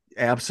I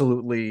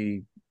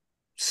absolutely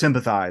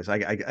sympathize. I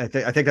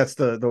think that's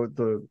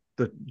the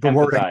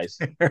word.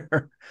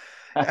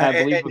 I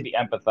believe it would be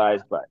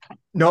empathize, but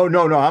no.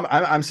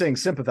 I'm saying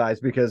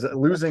sympathize, because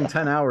losing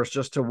 10 hours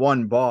just to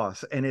one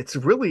boss, and it's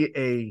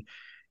really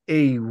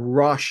a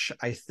rush.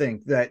 I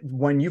think that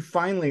when you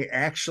finally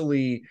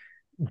actually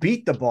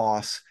beat the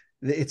boss,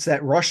 it's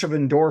that rush of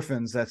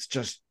endorphins that's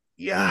just,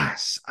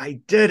 yes,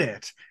 I did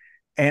it.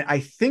 And I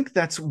think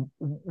that's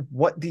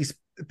what these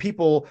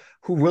people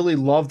who really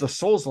love the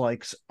Souls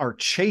likes are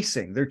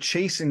chasing. They're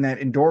chasing that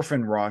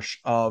endorphin rush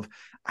of,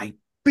 I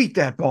beat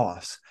that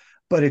boss.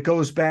 But it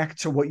goes back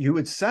to what you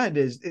had said,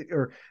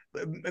 or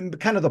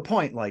kind of the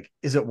point, like,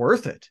 is it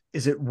worth it?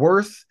 Is it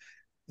worth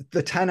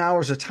the 10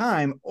 hours of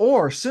time?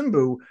 Or,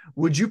 Simbu,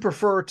 would you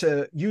prefer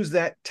to use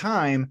that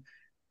time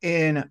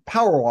in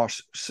Power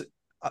Wash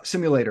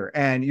Simulator,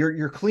 and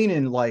you're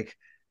cleaning like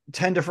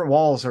 10 different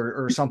walls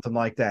or something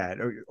like that,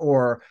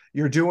 or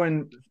you're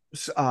doing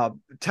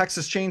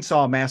Texas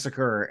Chainsaw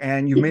Massacre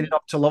and you've made it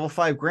up to level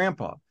 5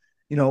 grandpa.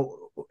 You know,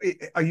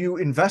 are you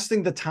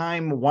investing the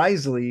time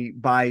wisely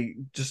by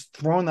just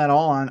throwing that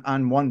all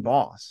on one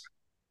boss?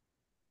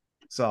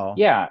 So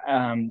Yeah,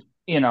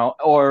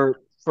 or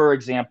for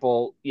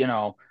example,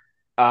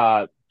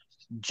 uh,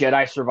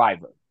 Jedi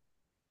Survivor,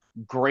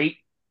 great,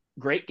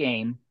 great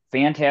game,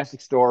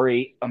 fantastic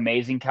story,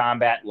 amazing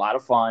combat, a lot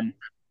of fun,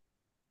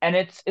 and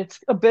it's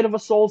a bit of a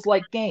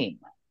Souls-like game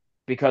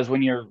because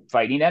when you're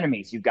fighting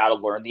enemies, you've got to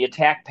learn the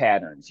attack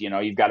patterns.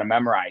 You've got to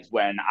memorize.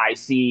 When I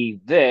see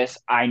this,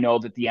 I know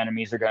that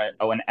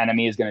an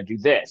enemy is gonna do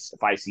this.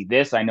 If I see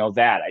this, I know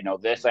that. I know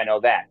this, I know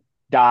that.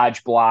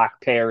 Dodge,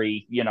 block,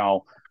 parry.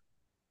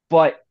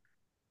 But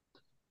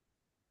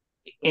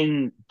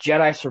in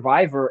Jedi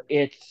Survivor,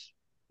 it's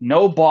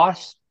no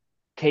boss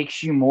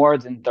takes you more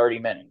than 30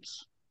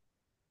 minutes.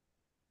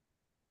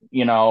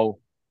 You know,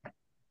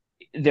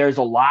 there's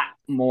a lot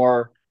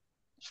more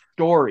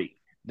story.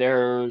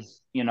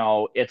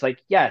 It's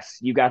like, yes,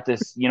 you got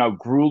this,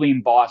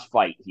 grueling boss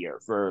fight here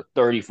for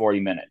 30, 40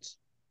 minutes.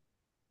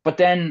 But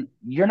then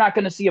you're not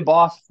going to see a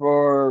boss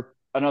for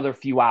another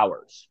few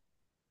hours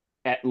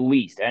at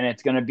least. And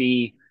it's going to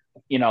be,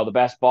 the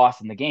best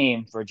boss in the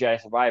game for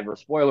Jedi Survivor.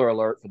 Spoiler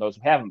alert for those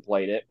who haven't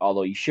played it,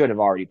 although you should have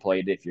already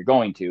played it if you're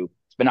going to.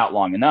 It's been out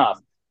long enough.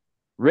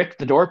 Rick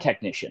the Door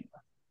Technician.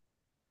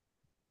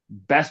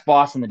 Best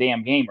boss in the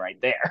damn game right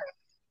there.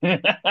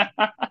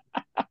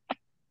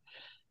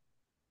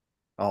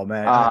 oh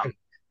man, um,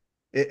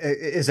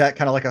 is that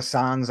kind of like a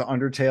Sans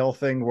Undertale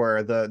thing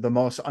where the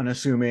most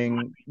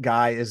unassuming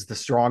guy is the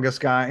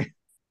strongest guy?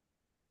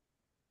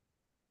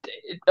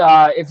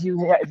 if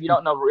you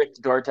don't know Rick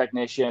the Door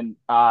Technician,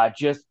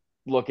 just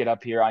look it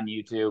up here on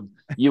YouTube.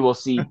 You will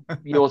see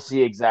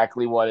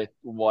exactly what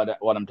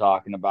I'm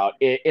talking about.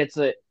 It's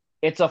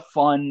a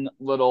fun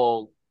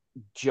little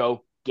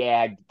joke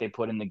gag that they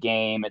put in the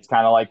game. It's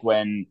kind of like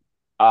when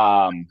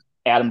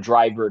Adam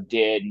Driver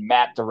did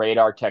Matt the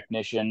Radar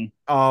Technician,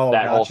 Oh,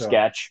 that whole gotcha.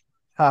 sketch.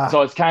 Ha.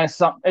 So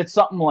it's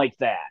something like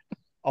that.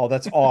 Oh,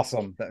 that's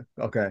awesome.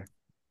 Okay,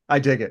 I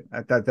dig it.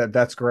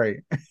 That's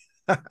great.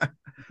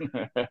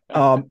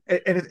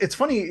 It's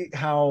funny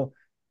how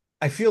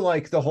I feel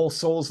like the whole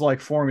Souls-like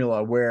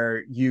formula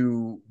where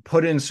you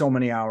put in so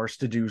many hours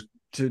to do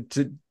to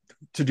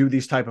do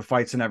these type of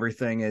fights and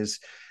everything is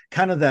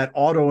kind of that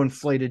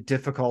auto-inflated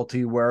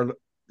difficulty where,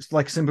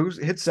 like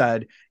Simbu had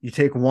said, you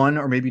take one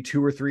or maybe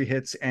two or three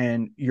hits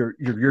and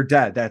you're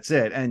dead. That's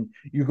it. And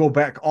you go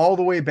back all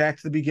the way back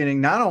to the beginning.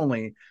 Not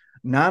only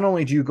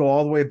do you go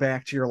all the way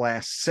back to your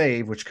last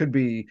save, which could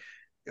be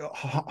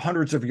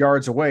hundreds of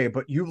yards away,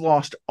 but you've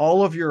lost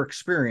all of your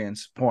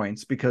experience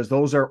points because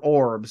those are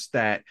orbs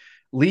that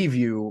leave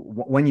you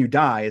when you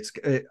die.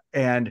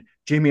 And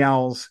Jamie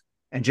Owls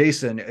and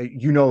Jason,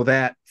 you know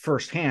that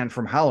firsthand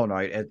from Hollow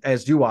Knight,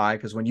 as do I,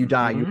 because when you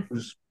die, you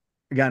lose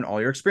again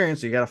all your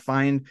experience. So you got to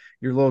find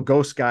your little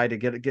ghost guy to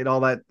get all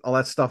that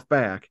stuff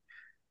back.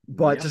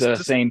 But It's the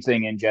same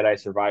thing in Jedi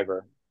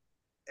Survivor.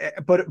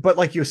 but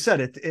like you said,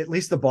 at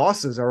least the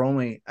bosses are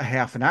only a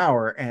half an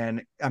hour,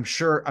 and I'm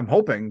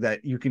hoping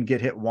that you can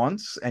get hit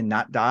once and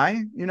not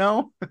die.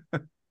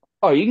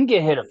 Oh, you can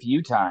get hit a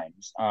few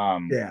times.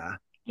 Yeah.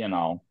 You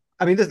know,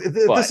 I mean, but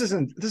this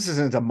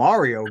isn't a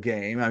Mario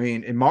game. I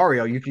mean, in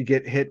Mario, you could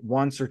get hit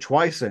once or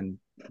twice and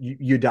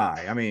you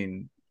die. I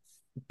mean,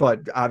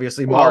 but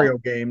obviously, well, Mario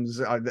games,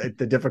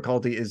 the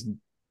difficulty is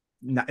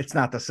not. It's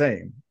not the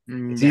same.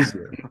 It's Yeah.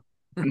 easier.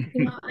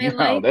 I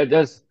no, like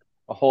there's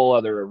a whole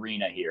other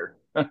arena here.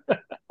 I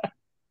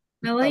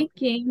Oh, like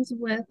games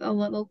with a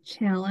little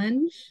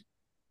challenge.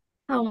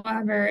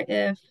 However,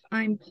 if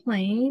I'm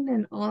playing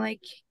and all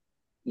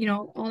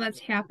that's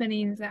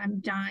happening is that I'm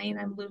dying,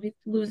 I'm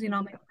losing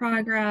all my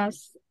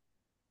progress.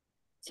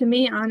 To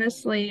me,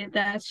 honestly,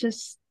 that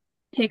just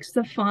takes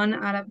the fun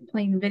out of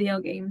playing video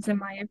games, in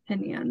my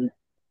opinion.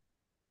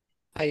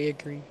 I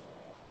agree.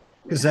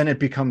 because then it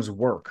becomes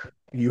work.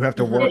 You have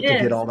to Mhm. work It to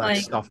get is all that like,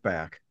 stuff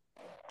back.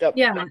 Yep.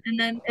 yeah, and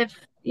then if,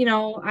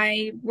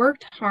 I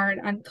worked hard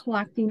on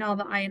collecting all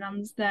the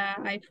items that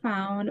I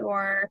found,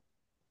 or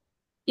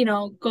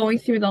going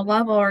through the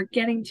level or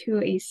getting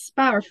to a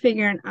spot or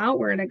figuring out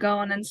where to go,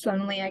 and then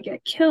suddenly I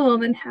get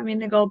killed and having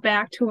to go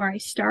back to where I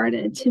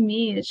started. To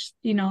me, it's,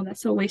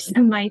 that's a waste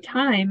of my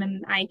time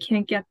and I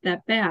can't get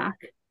that back.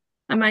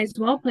 I might as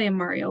well play a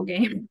Mario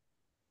game.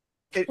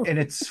 And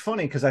it's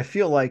funny because I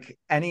feel like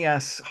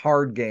NES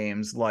hard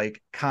games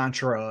like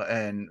Contra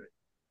and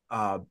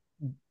uh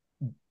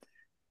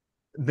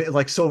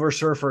like Silver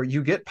Surfer,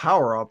 you get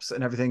power ups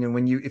and everything,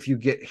 and if you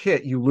get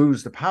hit, you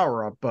lose the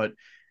power up. But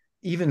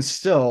even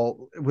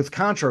still, with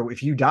Contra,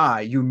 if you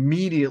die, you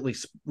immediately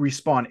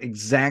respawn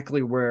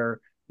exactly where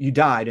you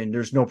died, and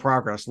there's no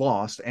progress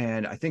lost.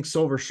 And I think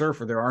Silver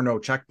Surfer, there are no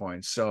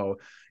checkpoints, so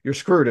you're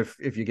screwed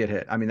if you get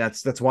hit. I mean,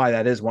 that's why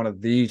that is one of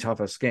the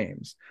toughest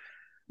games.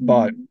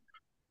 But Mhm.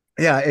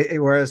 yeah,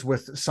 whereas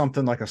with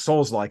something like a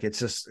Souls like, it's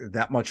just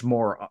that much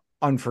more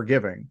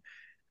unforgiving.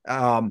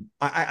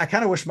 I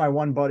kind of wish my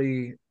one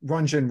buddy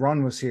Runjin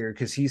Run was here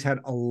because he's had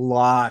a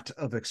lot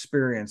of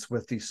experience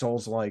with the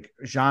Souls-like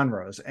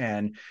genres,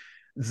 and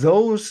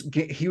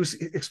he was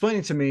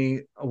explaining to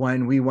me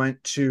when we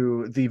went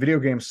to the video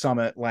game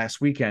summit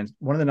last weekend.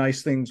 One of the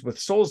nice things with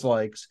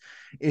Souls-likes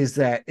is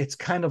that it's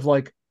kind of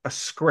like a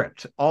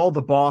script. All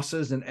the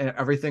bosses and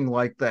everything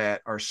like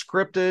that are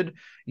scripted.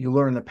 You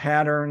learn the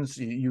patterns,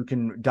 you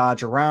can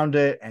dodge around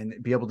it and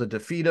be able to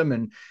defeat them.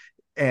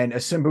 And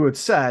as Simbu had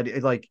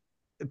said, like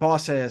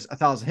boss has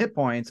 1,000 hit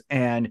points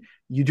and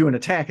you do an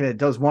attack and it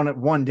does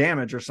one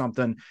damage or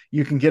something,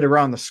 you can get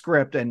around the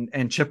script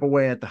and chip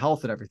away at the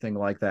health and everything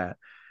like that.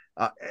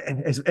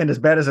 And as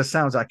bad as it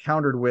sounds, I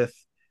countered with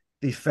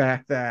the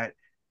fact that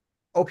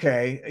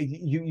okay,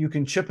 you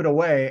can chip it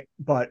away,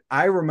 but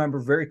I remember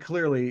very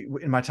clearly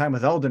in my time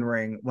with Elden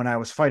Ring when I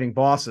was fighting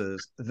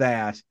bosses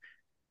that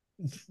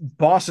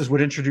bosses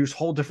would introduce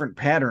whole different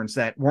patterns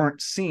that weren't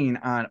seen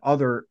on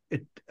other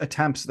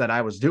attempts that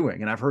I was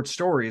doing. And I've heard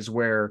stories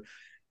where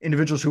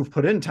individuals who've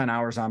put in 10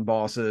 hours on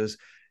bosses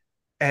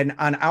and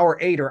on hour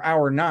 8 or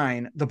hour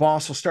 9, the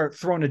boss will start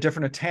throwing a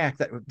different attack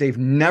that they've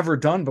never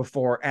done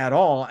before at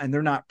all. And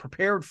they're not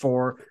prepared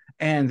for,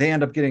 and they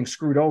end up getting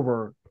screwed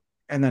over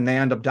and then they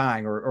end up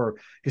dying or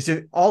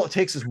because all it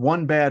takes is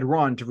one bad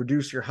run to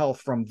reduce your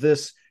health from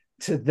this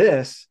to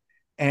this.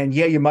 And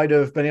yeah, you might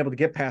have been able to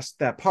get past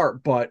that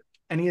part, but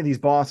any of these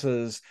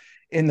bosses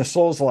in the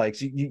Souls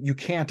likes, you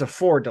can't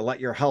afford to let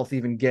your health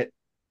even get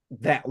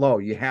that low.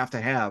 You have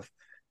to have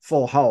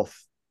full health,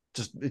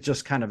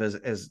 just kind of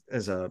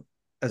as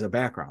a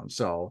background.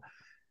 So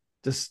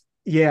just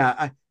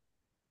yeah,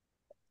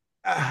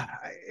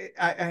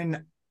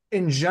 and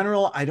in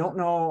general, I don't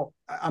know.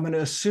 I'm going to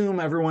assume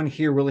everyone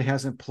here really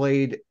hasn't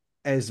played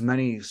as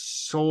many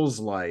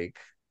Souls-like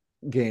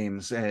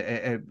games.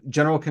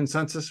 General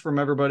consensus from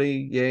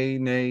everybody: yay,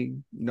 nay,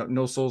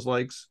 no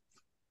Souls-likes.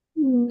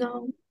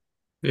 No.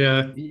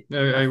 Yeah,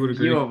 I would A agree.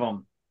 few of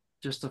them,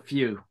 just a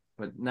few,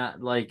 but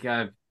not like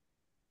I've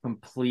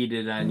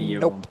completed any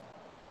of Nope.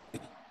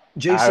 them.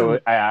 Jason,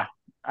 I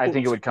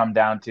think it would come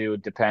down to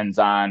it depends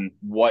on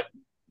what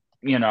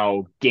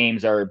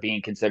games are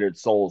being considered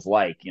Souls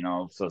like.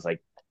 So it's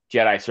like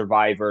Jedi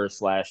Survivor /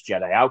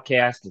 Jedi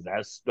Outcast.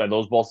 Are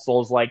those both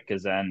Souls like?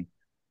 Because then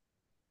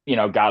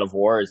God of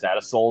War, is that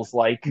a Souls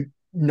like?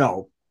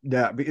 no,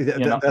 yeah,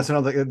 that's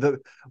another.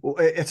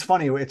 It's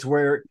funny. It's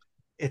where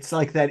it's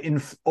like that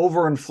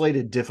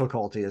overinflated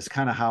difficulty is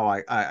kind of how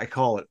I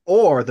call it.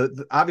 Or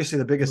obviously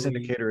the biggest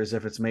indicator is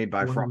if it's made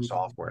by From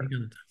Software.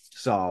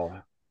 So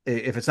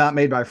if it's not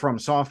made by From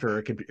Software,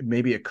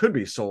 it could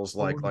be Souls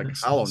like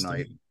Hollow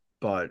Knight.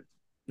 But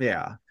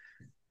yeah,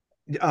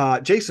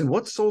 Jason,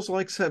 what Souls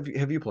likes have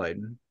you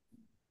played?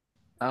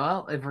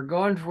 Well, if we're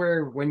going to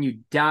where when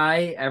you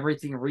die,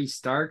 everything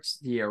restarts,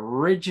 the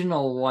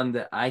original one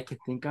that I can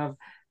think of,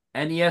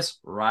 NES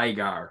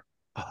Rygar.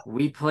 Oh.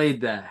 We played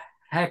the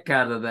heck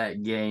out of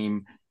that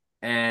game,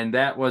 and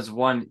that was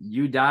one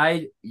you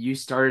died, you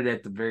started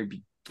at the very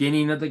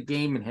beginning of the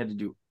game and had to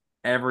do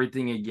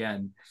everything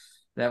again.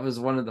 That was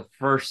one of the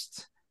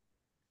first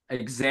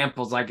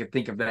examples I could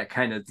think of that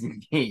kind of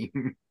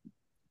game.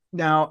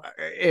 Now,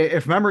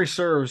 if memory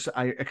serves,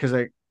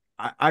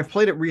 I've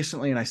played it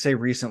recently, and I say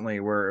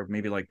recently, where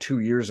maybe like 2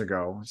 years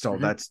ago. So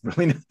that's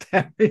really not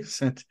that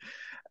recent.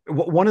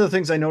 One of the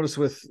things I noticed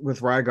with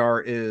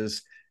Rygar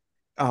is,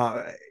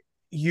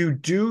 you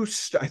do.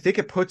 I think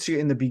it puts you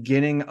in the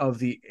beginning of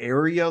the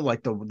area,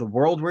 like the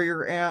world where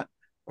you're at,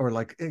 or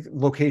like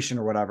location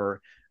or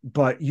whatever.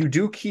 But you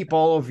do keep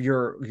all of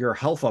your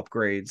health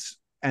upgrades,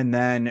 and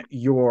then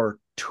your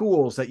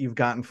tools that you've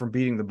gotten from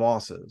beating the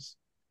bosses.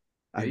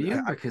 Do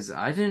you? Because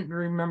I didn't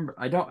remember.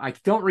 I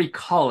don't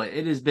recall it.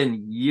 It has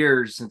been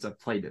years since I've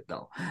played it,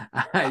 though.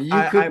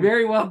 You could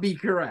very well be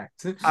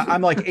correct.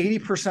 I'm like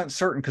 80%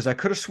 certain because I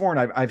could have sworn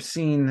I've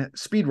seen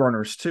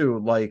speedrunners too.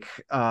 Like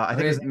I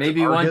think it's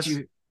maybe Argus,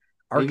 once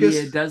Arcus. maybe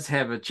it does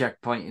have a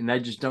checkpoint, and I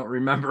just don't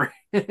remember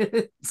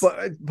it.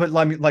 But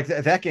I mean, like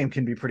that game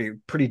can be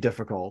pretty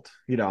difficult.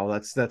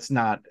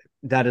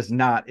 That is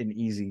not an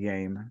easy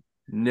game.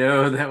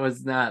 No, that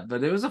was not.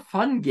 But it was a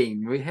fun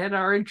game. We had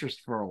our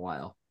interest for a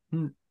while.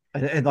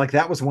 And like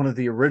that was one of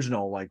the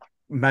original like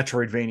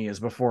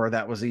Metroidvanias before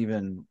that was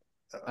even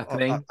a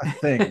thing. A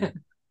thing.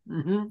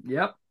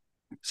 Yep.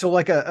 So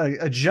like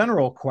a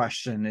general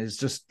question is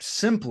just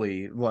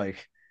simply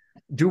like,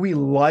 do we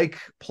like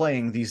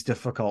playing these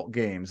difficult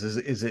games?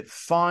 Is it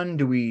fun?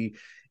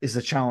 Is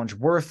the challenge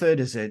worth it?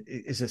 Is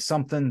it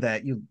something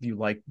that you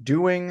like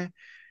doing?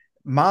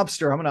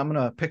 Mobster, I'm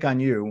gonna pick on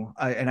you.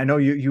 And I know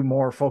you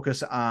more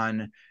focus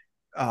on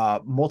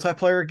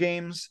multiplayer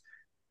games.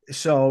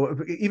 So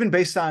even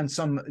based on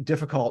some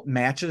difficult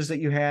matches that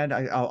you had,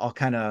 I'll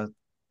kind of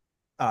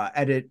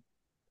edit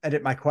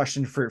my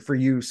question for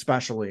you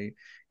specially.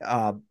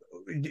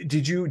 Do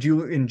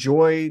you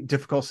enjoy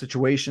difficult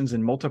situations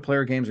in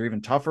multiplayer games, or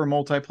even tougher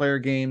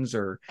multiplayer games,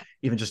 or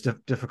even just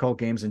difficult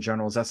games in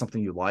general? Is that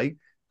something you like?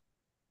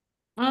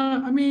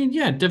 I mean,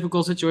 yeah,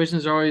 difficult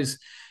situations are always,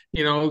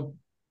 you know,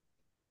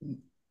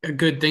 a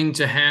good thing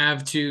to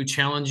have to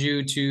challenge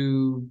you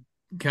to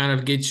kind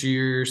of get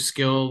your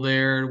skill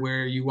there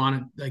where you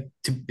want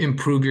to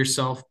improve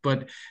yourself,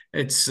 but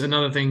it's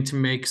another thing to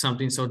make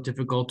something so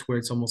difficult where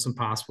it's almost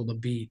impossible to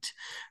beat.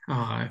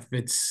 If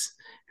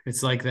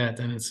it's like that,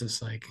 then it's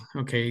just like,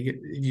 okay,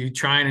 you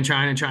trying and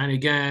trying and trying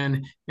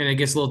again, and it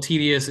gets a little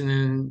tedious, and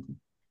then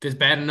if it's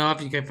bad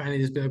enough, you can finally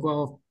just be like,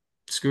 well,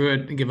 screw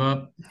it and give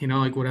up,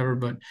 like whatever.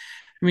 But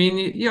I mean,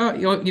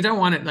 you don't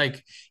want it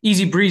like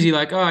easy breezy,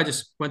 like, oh, I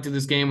just went through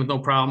this game with no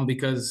problem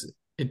because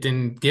it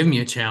didn't give me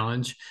a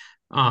challenge.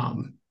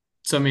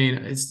 So I mean,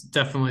 it's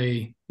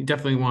definitely you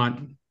definitely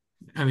want.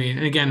 I mean,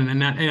 and again,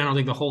 and I don't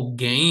think the whole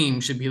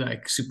game should be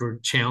like super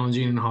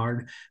challenging and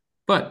hard,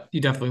 but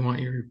you definitely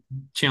want your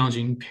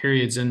challenging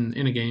periods in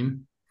a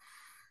game.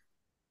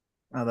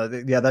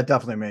 Yeah, that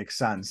definitely makes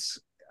sense,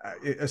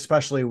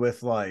 especially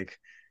with like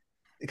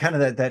kind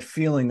of that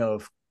feeling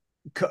of,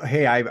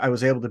 hey, I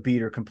was able to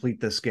beat or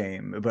complete this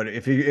game. But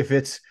if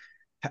it's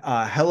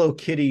Hello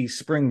Kitty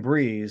Spring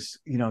Breeze,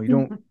 you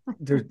don't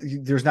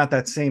there's not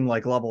that same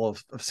like level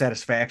of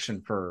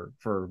satisfaction for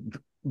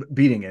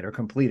beating it or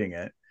completing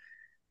it.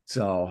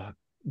 So,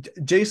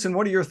 Jason,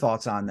 what are your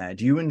thoughts on that?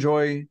 Do you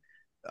enjoy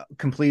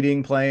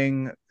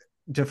playing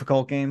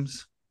difficult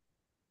games?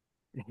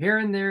 Here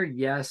and there,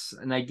 yes,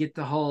 and I get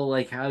the whole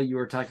like how you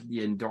were talking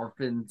the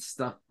endorphin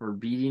stuff for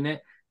beating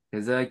it,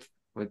 because like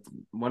with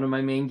one of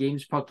my main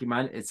games,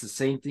 Pokemon, it's the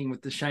same thing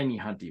with the shiny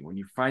hunting. When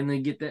you finally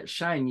get that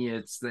shiny,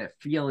 it's that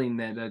feeling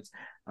that it's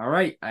all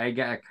right, I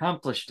got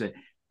accomplished it.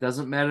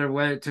 Doesn't matter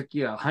whether it took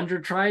you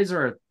 100 tries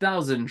or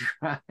 1,000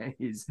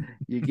 tries,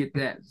 you get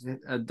that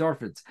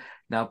endorphins.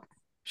 Now,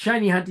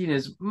 shiny hunting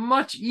is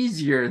much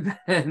easier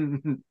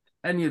than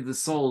any of the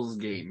Souls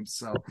games.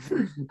 So,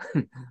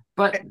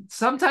 but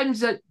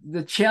sometimes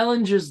the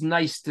challenge is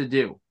nice to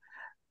do,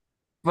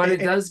 but it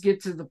does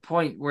get to the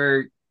point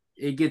where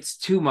it gets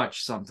too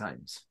much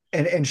sometimes.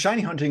 And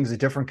shiny hunting is a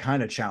different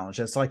kind of challenge.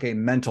 It's like a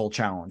mental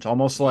challenge,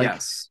 almost like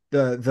yes.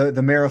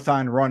 the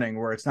marathon running,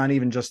 where it's not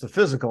even just the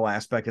physical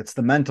aspect; it's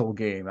the mental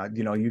game.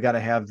 You got to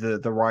have the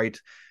right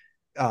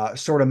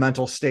sort of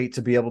mental state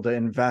to be able to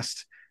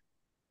invest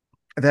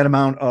that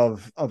amount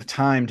of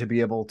time to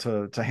be able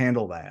to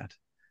handle that.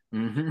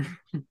 Mm-hmm.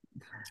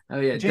 Oh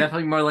yeah,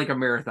 definitely more like a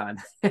marathon.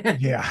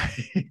 Yeah.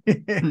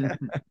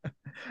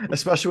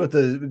 Especially with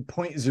the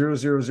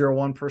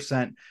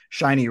 0.0001%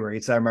 shiny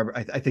rates. I remember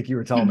I think you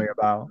were telling me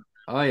about.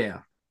 Oh yeah.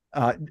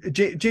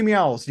 Jamie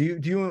Owls, do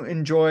you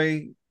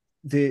enjoy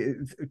the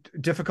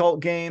difficult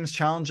games,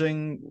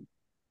 challenging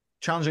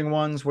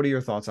ones? What are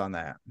your thoughts on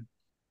that?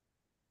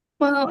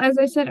 Well, as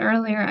I said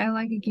earlier, I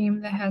like a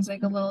game that has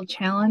like a little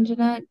challenge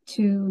in it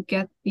to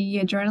get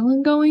the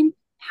adrenaline going.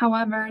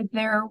 However,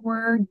 there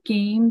were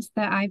games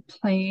that I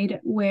played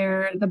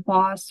where the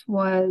boss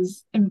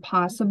was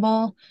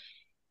impossible,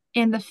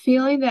 and the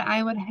feeling that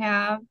I would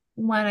have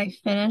when I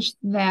finished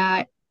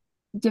that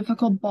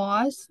difficult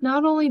boss,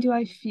 not only do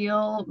I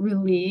feel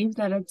relieved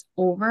that it's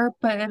over,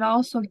 but it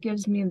also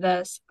gives me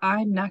this,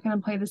 I'm not going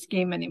to play this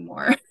game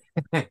anymore.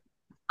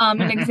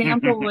 An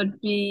example would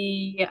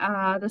be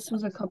this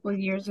was a couple of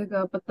years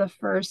ago, but the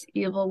first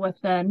Evil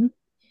Within.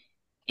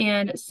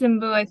 And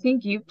Simbu, I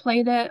think you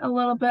played it a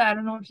little bit. I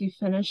don't know if you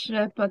finished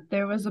it, but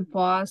there was a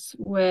boss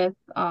with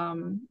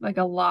like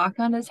a lock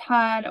on his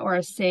head or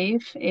a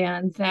safe,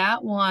 and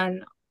that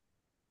one,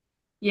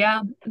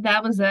 yeah,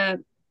 that was it.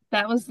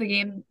 That was the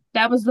game.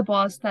 That was the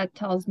boss that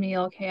tells me,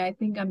 okay, I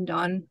think I'm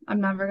done. I'm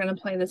never gonna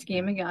play this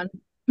game again.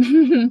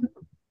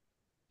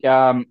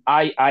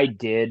 I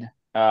did.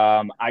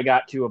 I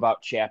got to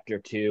about chapter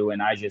 2,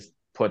 and I just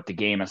put the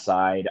game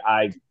aside.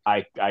 I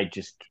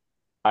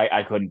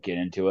couldn't get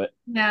into it.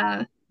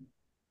 Yeah.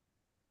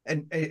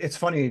 And it's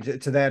funny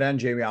to that end,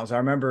 Jamie. I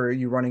remember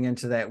you running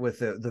into that with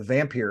the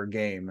vampire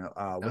game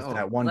with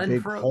that one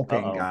big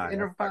hulking guy.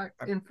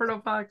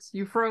 InfernoCast,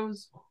 you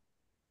froze.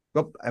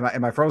 Oh,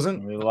 am I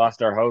frozen? We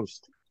lost our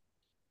host.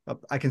 Oh,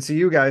 I can see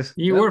you guys.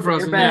 You were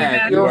frozen. You're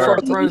back. You were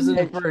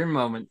frozen for a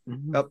moment.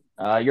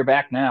 Oh. You're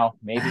back now,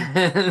 maybe.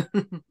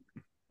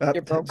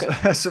 You're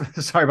broken.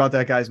 Sorry about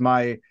that, guys.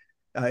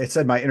 It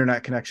said my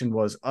internet connection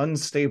was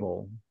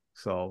unstable,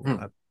 so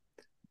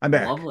I'm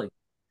back. Lovely.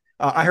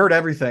 I heard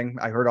everything.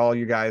 I heard all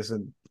you guys,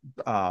 and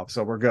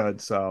so we're good.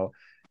 So,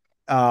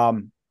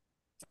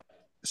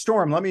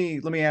 Storm, let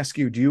me ask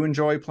you: do you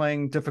enjoy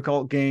playing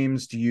difficult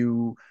games?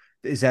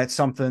 Is that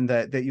something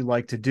that you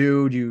like to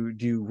do? Do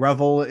you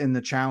revel in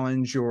the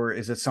challenge, or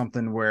is it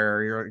something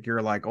where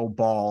you're like, oh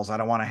balls, I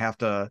don't want to have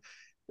to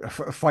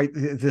fight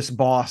this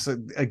boss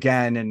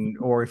again,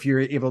 or if you're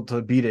able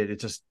to beat it, it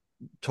just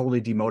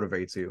totally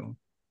demotivates you?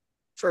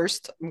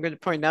 First, I'm going to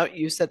point out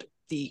you said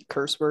the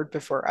curse word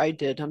before I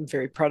did. I'm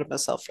very proud of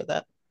myself for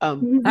that.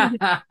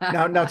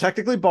 Now,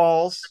 technically,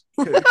 balls,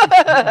 but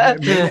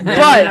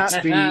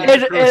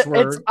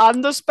it's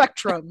on the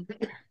spectrum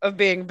of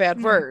being bad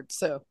words.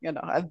 So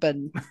I've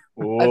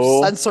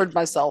censored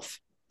myself.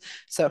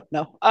 So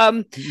no,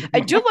 I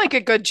do like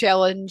a good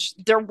challenge.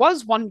 There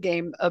was one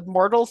game,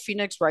 Immortal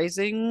Phoenix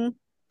Rising.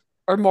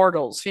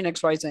 Immortals,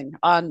 Phoenix Rising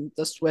on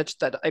the Switch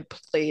that I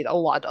played a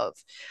lot of.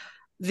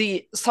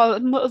 The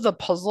some of the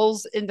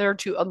puzzles in there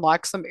to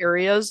unlock some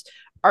areas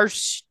are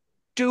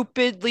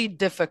stupidly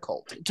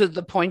difficult to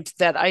the point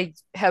that I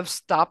have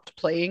stopped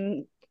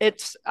playing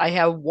it. I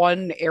have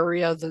one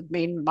area, the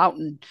main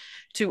mountain,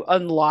 to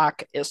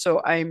unlock.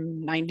 So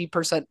I'm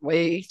 90%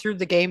 way through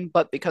the game,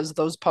 but because of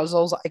those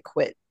puzzles, I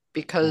quit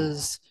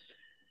because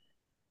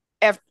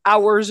after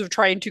hours of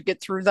trying to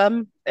get through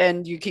them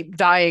and you keep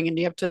dying and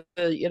you have to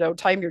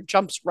time your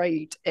jumps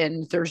right,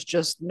 and there's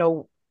just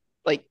no,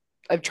 like,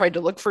 I've tried to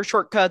look for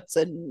shortcuts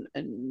and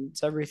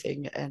it's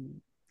everything.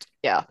 And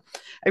yeah,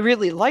 I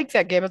really like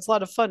that game. It's a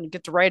lot of fun. You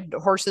get to ride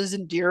horses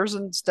and deers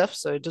and stuff,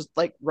 so I just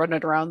like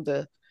running around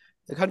the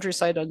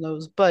countryside on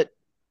those. But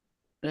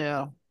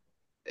yeah,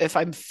 if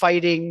I'm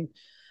fighting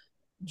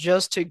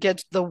just to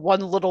get the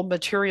one little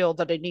material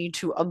that I need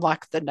to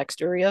unlock the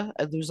next area,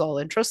 I lose all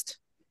interest.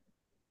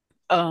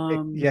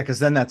 Yeah, because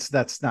then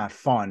that's not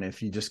fun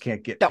if you just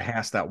can't get No.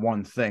 past that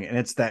one thing, and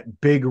it's that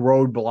big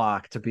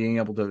roadblock to being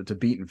able to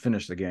beat and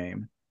finish the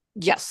game.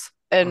 Yes,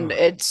 and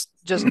it's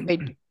just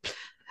made.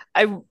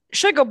 I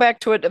should go back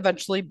to it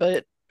eventually,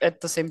 but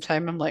at the same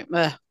time, I'm like,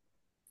 meh,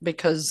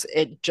 because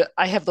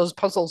I have those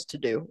puzzles to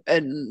do,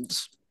 and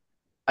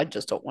I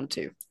just don't want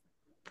to.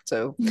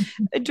 So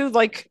I do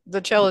like the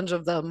challenge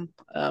of them.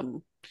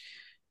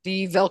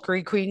 The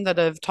Valkyrie Queen that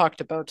I've talked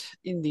about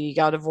in the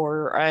God of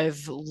War,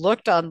 I've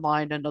looked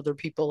online and other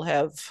people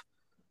have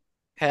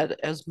had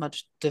as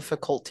much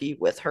difficulty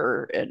with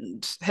her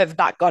and have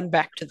not gone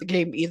back to the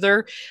game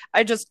either.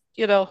 I just,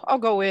 I'll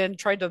go in,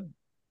 try to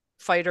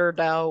fight her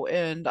now,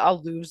 and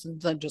I'll lose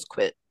and then just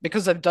quit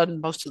because I've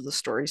done most of the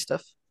story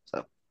stuff.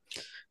 So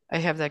I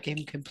have that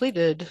game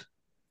completed,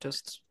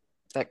 just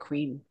that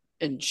queen.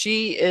 And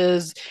she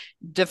is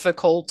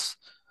difficult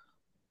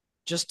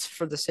just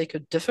for the sake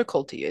of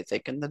difficulty, I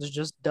think, and that is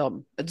just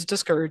dumb. It's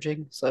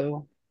discouraging.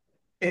 So,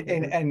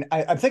 And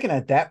I'm thinking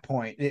at that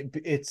point,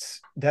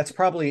 that's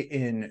probably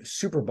in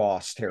super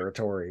boss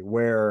territory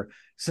where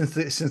since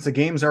the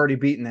game's already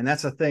beaten, and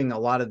that's a thing a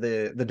lot of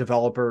the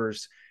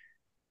developers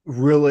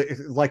really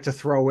like to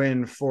throw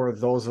in for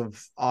those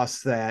of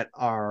us that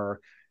are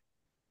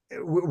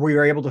we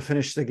were able to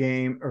finish the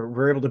game or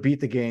we're able to beat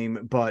the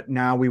game, but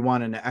now we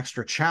want an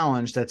extra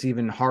challenge that's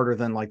even harder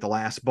than like the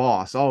last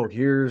boss. Oh,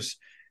 here's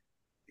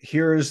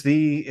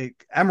the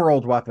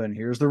emerald weapon,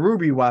 here's the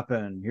ruby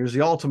weapon, here's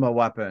the ultima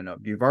weapon.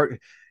 You've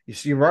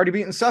already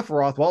beaten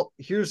Sephiroth. Well,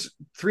 here's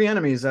 3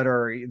 enemies that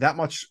are that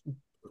much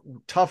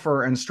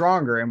tougher and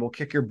stronger and will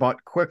kick your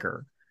butt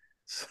quicker.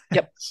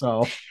 Yep.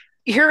 So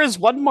here is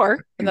one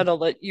more, and then I'll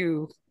let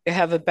you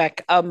have it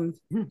back.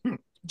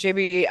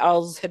 JB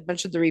Alls had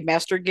mentioned the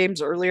remastered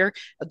games earlier.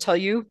 I'll tell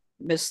you,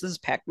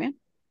 Mrs. Pac-Man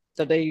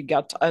that I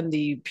got on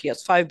the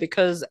PS5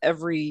 because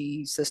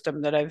every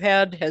system that I've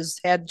had has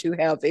had to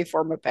have a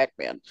form of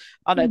Pac-Man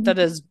on it. That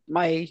is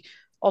my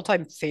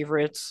all-time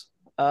favorite,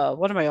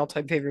 one of my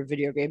all-time favorite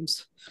video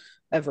games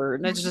ever.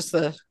 And it's just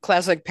the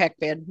classic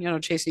Pac-Man,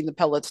 chasing the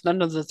pellets.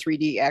 None of the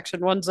 3D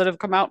action ones that have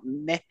come out,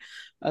 meh,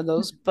 on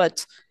those.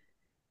 But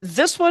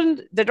this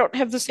one, they don't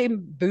have the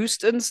same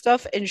boost and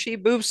stuff, and she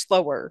moves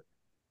slower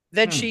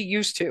than she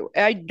used to.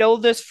 I know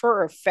this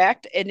for a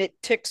fact, and it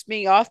ticks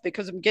me off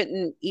because I'm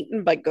getting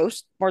eaten by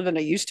ghosts more than I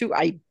used to.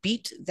 I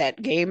beat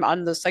that game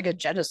on the Sega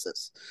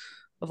Genesis,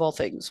 of all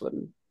things,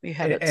 when we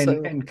had it.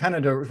 And kind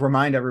of to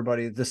remind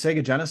everybody, the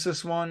Sega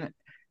Genesis one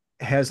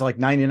has like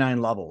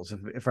 99 levels,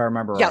 if I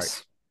remember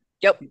right.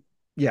 Yep.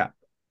 Yeah.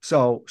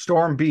 So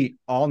Storm beat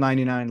all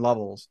 99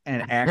 levels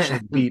and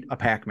actually beat a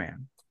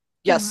Pac-Man.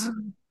 Yes,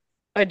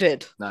 I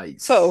did.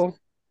 Nice. So,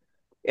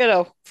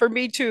 for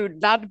me to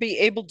not be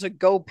able to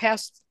go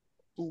past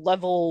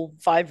level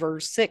 5 or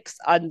 6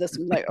 on this,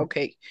 I'm like,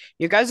 okay,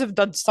 you guys have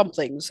done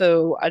something.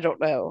 So I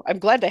don't know. I'm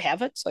glad to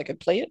have it so I can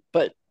play it,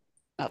 but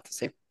not the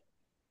same.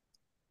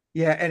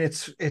 Yeah, and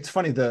it's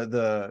funny,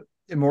 the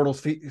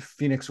Immortals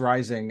Phoenix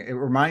Rising. It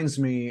reminds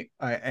me,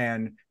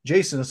 and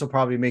Jason, this will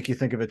probably make you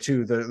think of it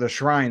too. The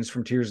shrines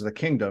from Tears of the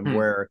Kingdom,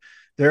 where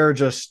they're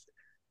just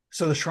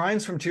so the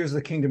shrines from Tears of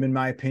the Kingdom, in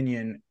my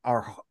opinion,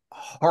 are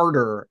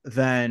harder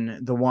than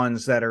the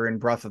ones that are in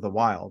Breath of the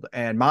Wild.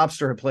 And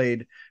Mobster had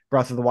played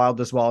Breath of the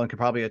Wild as well and could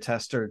probably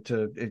attest to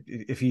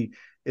if he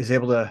is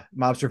able to,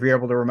 Mobster, if you're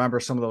able to remember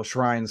some of those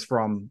shrines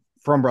from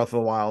Breath of the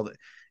Wild.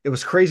 It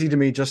was crazy to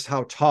me just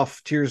how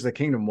tough Tears of the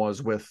Kingdom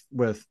was with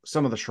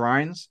some of the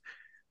shrines.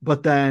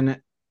 But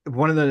then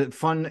one of the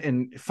fun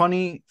and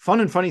funny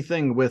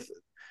thing with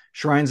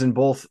shrines in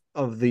both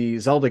of the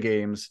Zelda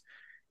games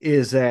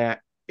is that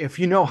if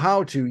you know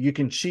how to, you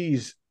can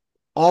cheese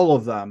all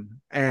of them.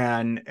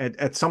 And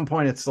at some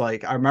point, it's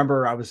like, I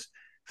remember I was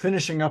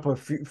finishing up a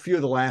few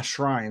of the last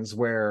shrines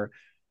where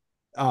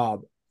I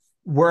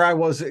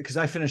was, because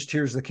I finished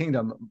Tears of the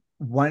Kingdom,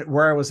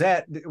 where I was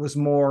at, it was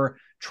more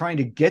trying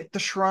to get the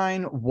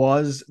shrine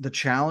was the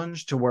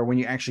challenge, to where when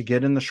you actually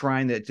get in the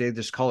shrine, that they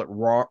just call it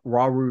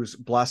Raru's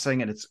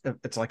Blessing, and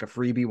it's like a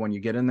freebie when you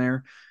get in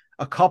there.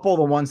 A couple of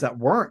the ones that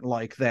weren't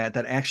like that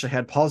actually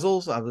had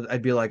puzzles,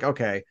 I'd be like,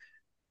 okay,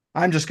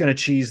 I'm just going to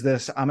cheese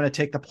this. I'm going to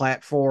take the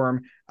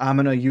platform. I'm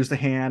going to use the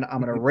hand.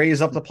 I'm going to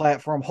raise up the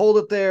platform, hold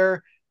it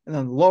there, and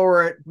then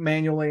lower it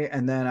manually.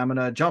 And then I'm going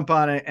to jump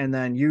on it and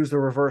then use the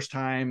reverse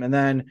time. And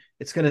then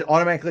it's going to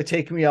automatically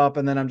take me up.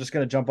 And then I'm just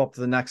going to jump up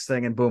to the next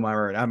thing and boom,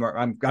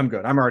 I'm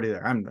good. I'm already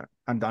there.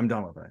 I'm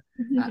done with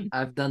it.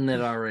 I've done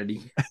that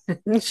already.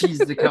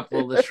 Cheesed a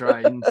couple of the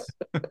shrines.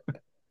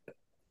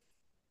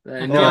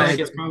 I feel like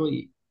it's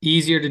probably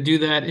easier to do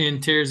that in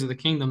Tears of the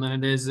Kingdom than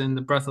it is in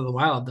the Breath of the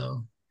Wild,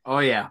 though. Oh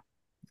yeah.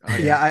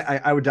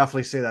 I would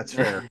definitely say that's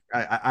fair.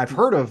 I've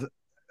heard of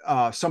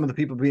some of the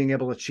people being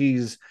able to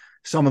cheese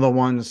some of the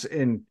ones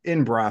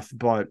in Breath,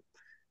 but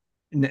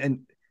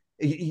and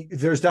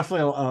there's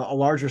definitely a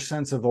larger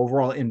sense of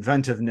overall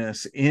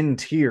inventiveness in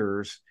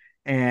Tears,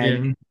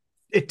 and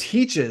it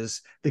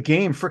teaches the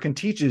game freaking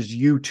teaches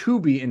you to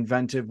be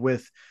inventive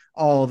with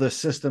all the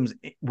systems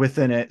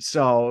within it.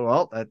 So,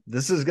 well,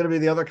 this is going to be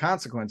the other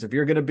consequence. If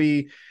you're going to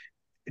be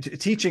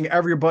teaching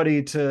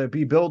everybody to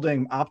be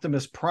building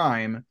Optimus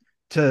Prime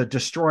to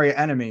destroy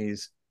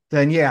enemies,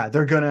 then yeah,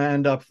 they're going to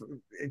end up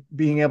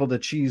being able to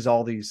cheese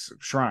all these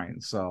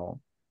shrines. So,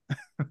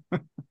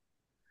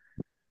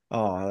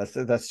 oh,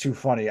 that's too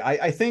funny.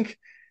 I think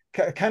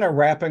kind of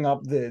wrapping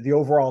up the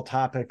overall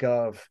topic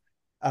of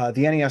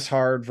the NES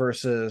hard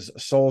versus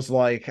Souls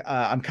like.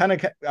 I'm going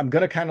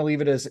to kind of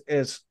leave it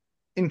as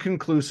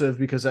inconclusive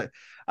because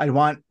I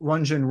want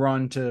Runjin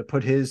Run to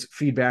put his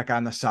feedback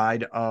on the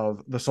side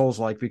of the Souls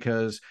like,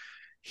 because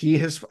he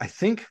has, I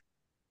think,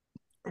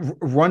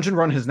 Runjin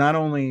Run has not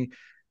only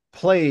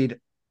played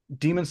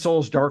Demon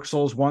Souls, Dark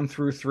Souls 1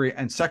 through 3,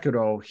 and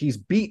Sekiro, he's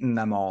beaten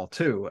them all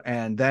too.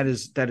 And that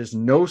is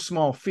no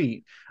small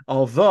feat.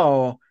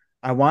 Although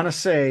I want to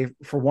say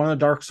for one of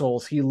the Dark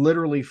Souls, he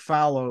literally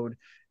followed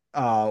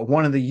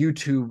one of the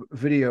YouTube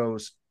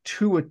videos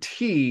to a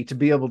T to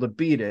be able to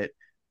beat it.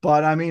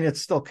 But I mean, it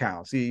still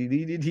counts. He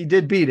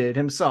did beat it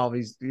himself.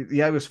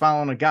 He was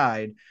following a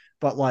guide,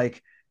 but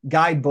like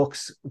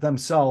guidebooks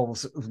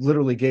themselves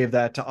literally gave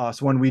that to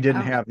us when we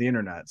didn't have the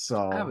internet.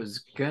 So I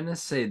was gonna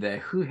say that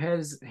who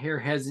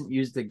hasn't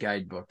used a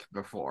guidebook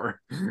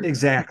before?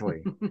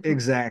 exactly.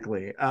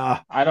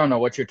 I don't know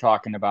what you're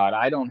talking about.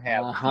 I don't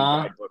have two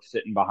guidebooks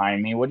sitting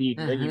behind me. What do you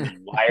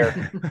mean,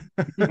 liar?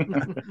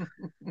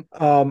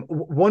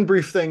 One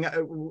brief thing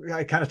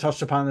I kind of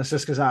touched upon this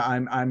just because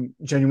I'm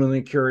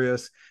genuinely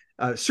curious.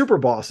 Super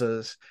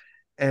bosses.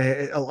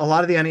 A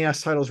lot of the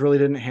NES titles really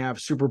didn't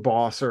have super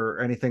boss or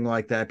anything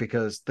like that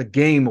because the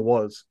game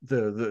was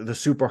the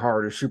super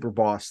hard or super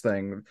boss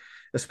thing,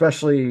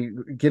 especially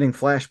getting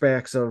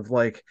flashbacks of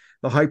like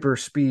the hyper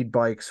speed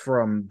bikes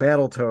from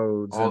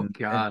Battletoads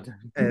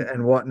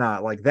and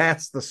whatnot. Like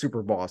that's the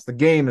super boss. The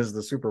game is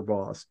the super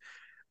boss.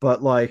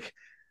 But like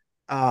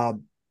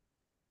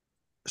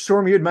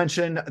Storm, you had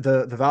mentioned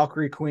the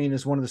Valkyrie Queen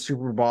is one of the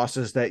super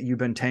bosses that you've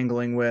been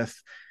tangling with.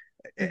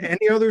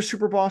 Any other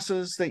super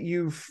bosses that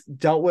you've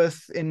dealt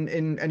with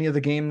in any of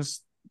the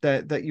games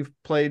that you've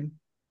played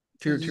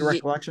to your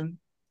recollection?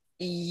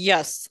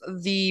 Yes,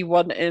 the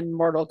one in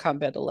Mortal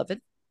Kombat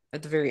 11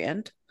 at the very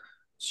end.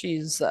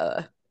 She's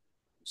an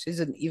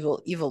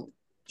evil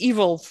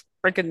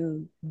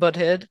freaking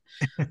butthead.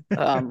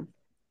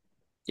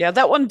 Yeah,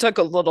 that one took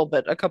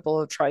a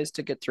couple of tries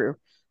to get through.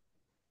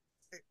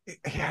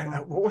 Yeah,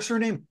 what was her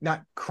name?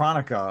 Not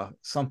Chronica,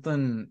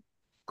 something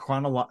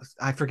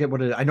I forget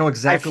what it is. I know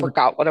exactly. I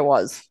forgot what it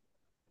was.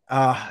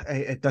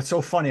 That's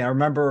so funny. I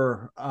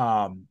remember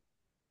I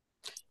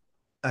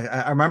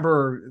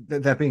remember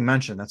that being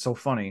mentioned. That's so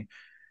funny.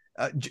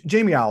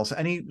 Jamie Owls,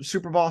 any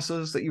super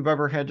bosses that you've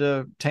ever had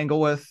to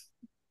tangle with?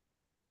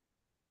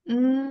 I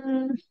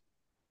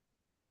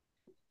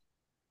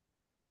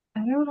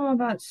don't know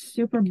about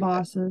super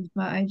bosses,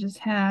 but I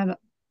just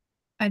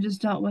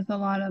dealt with a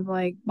lot of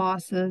like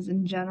bosses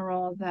in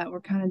general that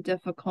were kind of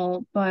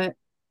difficult, but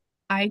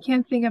I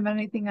can't think of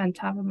anything on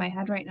top of my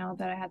head right now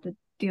that I had to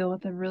deal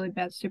with a really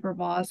bad super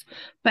boss.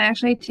 But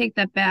actually I take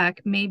that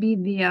back. Maybe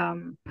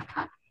the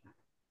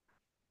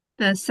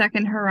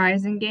second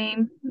Horizon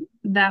game,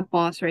 that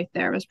boss right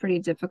there was pretty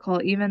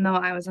difficult, even though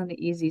I was on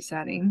the easy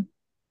setting.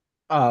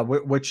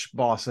 Which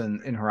boss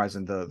in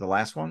Horizon? The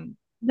last one?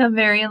 The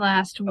very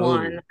last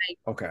one.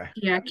 Okay.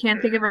 Yeah, I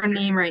can't think of her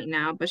name right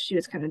now, but she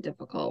was kind of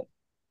difficult.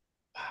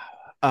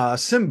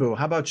 Simbu,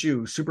 how about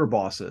you? Super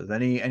bosses?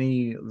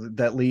 Any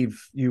that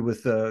leave you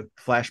with the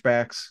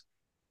flashbacks?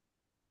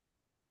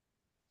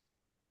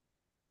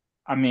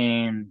 I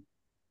mean,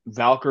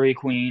 Valkyrie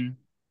Queen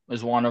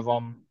is one of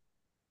them.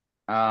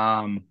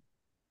 And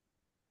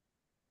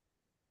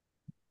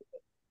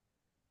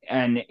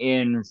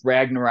in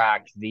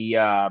Ragnarok,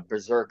 the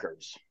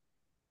Berserkers.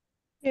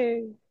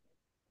 Yay.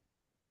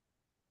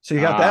 So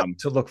you got that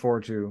to look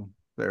forward to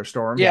there,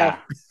 Storm. Yeah.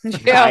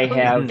 I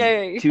have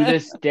to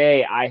this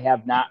day, I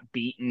have not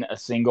beaten a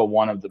single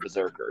one of the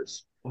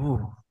Berserkers.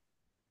 Ooh.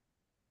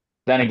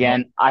 Then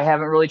again, I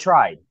haven't really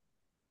tried.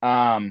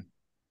 But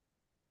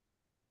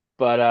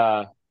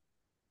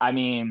I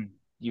mean,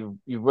 you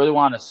really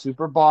want a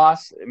super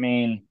boss? I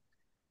mean,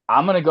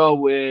 I'm gonna go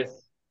with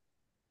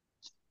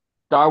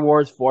Star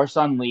Wars Force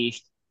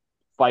Unleashed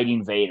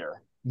fighting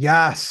Vader.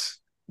 Yes,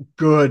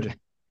 good.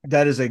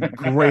 That is a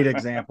great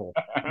example.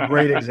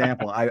 Great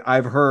example.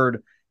 I've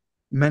heard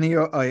many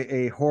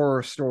a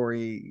horror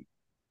story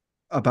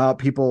about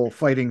people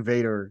fighting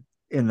Vader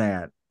in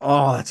that.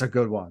 Oh, that's a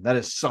good one. That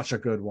is such a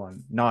good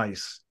one.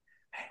 Nice.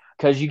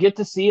 Because you get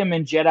to see him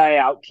in Jedi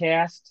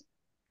Outcast,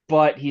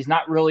 but he's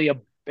not really a.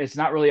 It's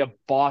not really a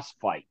boss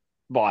fight.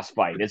 Boss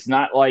fight. It's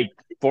not like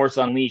Force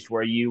Unleashed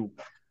where you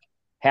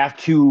have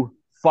to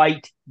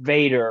fight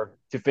Vader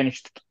to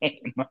finish the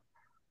game.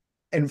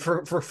 And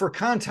for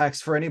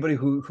context, for anybody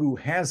who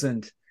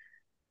hasn't,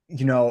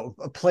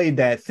 played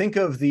that, think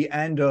of the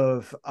end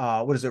of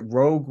what is it,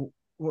 Rogue?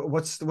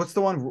 What's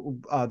the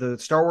one, the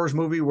Star Wars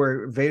movie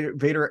where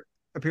Vader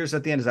appears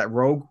at the end? Is that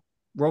Rogue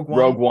One?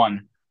 Rogue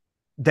One.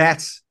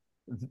 That's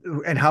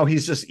and how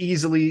he's just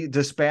easily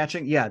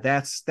dispatching. Yeah,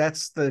 that's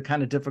the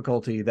kind of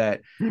difficulty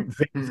that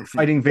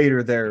fighting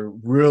Vader there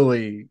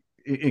really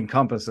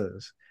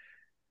encompasses.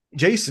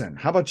 Jason,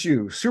 how about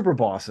you? Super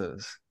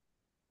bosses.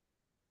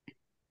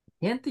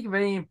 Can't think of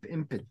any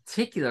in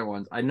particular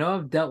ones. I know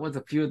I've dealt with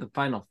a few of the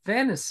Final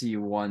Fantasy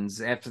ones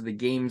after the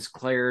game's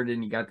cleared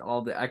and you got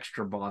all the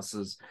extra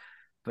bosses,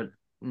 but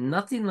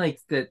nothing like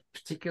that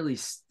particularly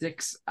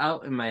sticks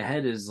out in my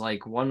head is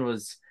like one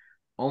was,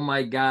 oh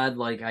my God,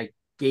 like I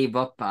gave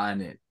up on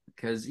it.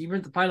 Because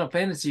even the Final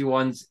Fantasy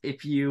ones,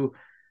 if you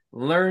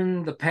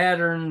learn the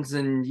patterns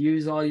and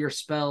use all your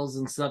spells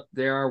and stuff,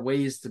 there are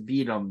ways to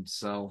beat them.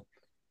 So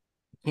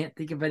I can't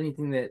think of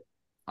anything that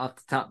off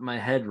the top of my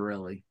head,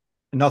 really.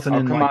 Nothing Oh,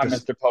 in come like on,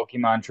 this, Mr.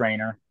 Pokemon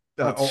Trainer.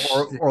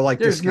 or like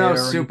there's no Disgaea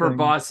or super anything.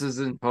 bosses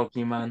in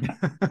Pokemon.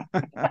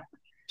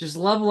 Just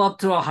level up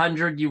to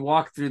 100, you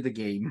walk through the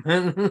game.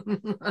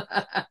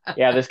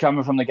 Yeah, this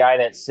coming from the guy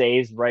that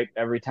saves right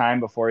every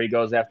time before he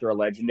goes after a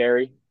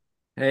legendary.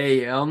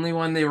 Hey, only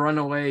when they run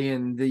away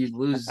and they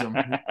lose them.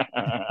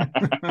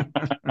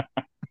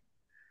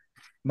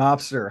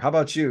 Mobster, how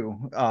about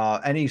you?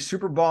 Any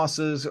super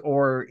bosses,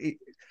 or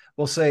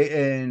we'll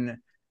say in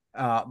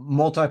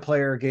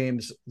multiplayer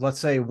games, let's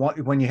say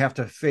when you have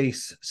to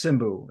face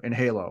Simbu in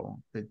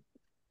Halo.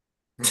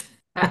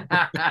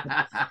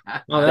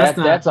 Well,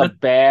 That's a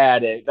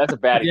bad yeah,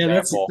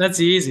 example. that's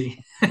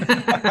easy.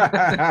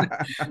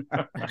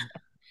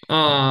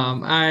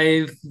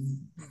 I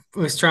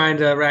was trying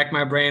to rack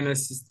my brain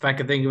as if I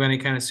could think of any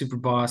kind of super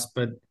boss,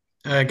 but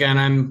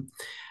again,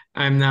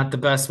 I'm not the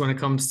best when it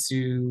comes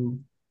to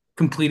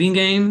completing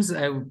games.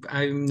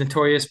 I'm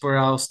notorious for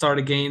I'll start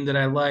a game that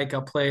I like,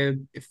 I'll play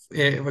if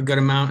a good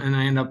amount, and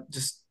I end up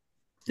just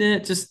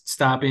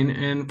stopping,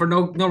 and for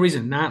no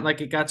reason, not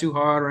like it got too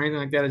hard or anything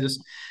like that.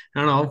 I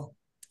don't know,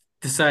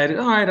 decided,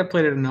 all right, I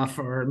played it enough,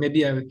 or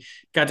maybe I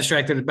got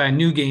distracted by a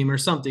new game or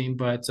something.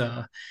 But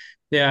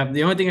yeah,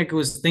 the only thing I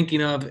was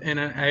thinking of, and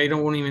I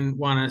don't even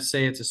want to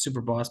say it's a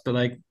super boss, but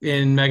like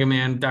in Mega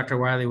Man, Dr.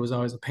 Wily was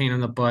always a pain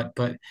in the butt,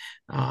 but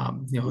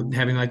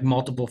having like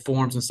multiple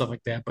forms and stuff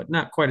like that, but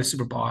not quite a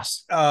super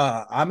boss.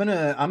 I'm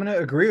gonna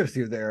agree with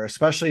you there,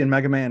 especially in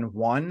Mega Man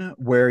 1,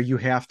 where you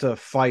have to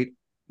fight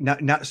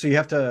not so you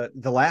have to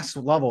the last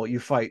level you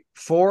fight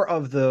four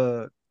of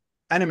the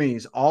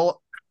enemies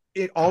all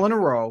in a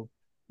row.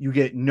 You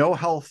get no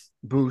health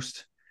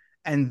boost,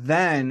 and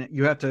then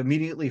you have to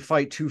immediately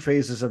fight two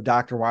phases of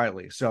Dr.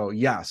 Wily. So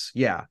yes,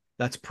 yeah,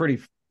 that's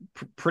pretty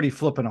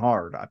flipping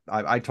hard.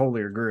 I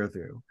totally agree with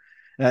you.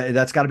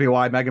 That's got to be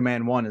why Mega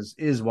Man 1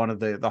 is one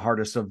of the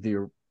hardest of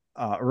the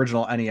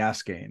original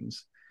NES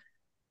games.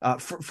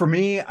 For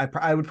me,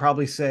 I would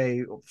probably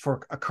say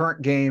for a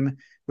current game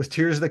with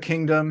Tears of the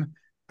Kingdom,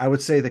 I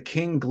would say the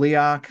King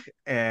Gliok.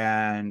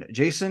 And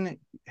Jason,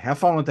 have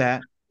fun with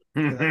that.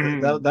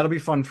 That'll be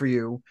fun for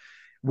you.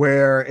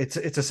 Where it's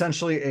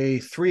essentially a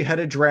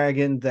three-headed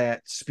dragon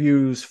that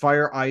spews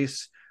fire,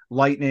 ice,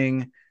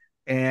 lightning,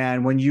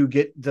 and when you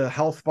get the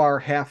health bar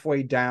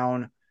halfway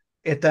down,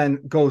 it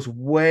then goes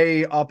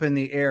way up in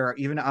the air,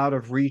 even out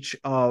of reach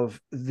of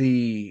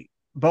the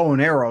bow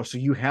and arrow. So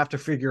you have to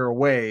figure a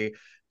way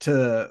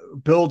to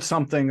build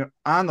something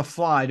on the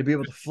fly to be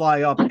able to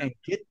fly up and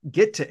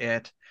get to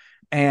it.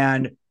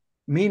 And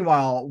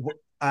meanwhile,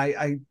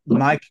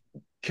 my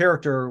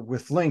character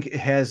with Link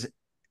has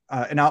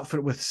an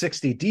outfit with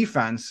 60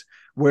 defense,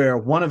 where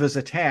one of his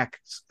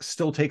attacks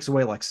still takes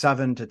away like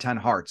 7 to 10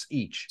 hearts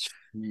each.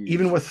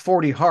 Even with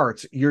 40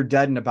 hearts, you're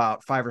dead in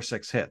about 5 or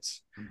 6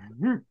 hits.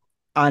 Mm-hmm.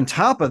 On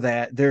top of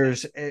that,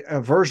 there's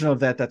a version of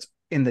that that's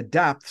in the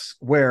depths,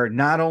 where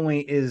not only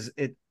is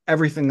it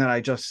everything that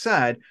I just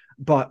said,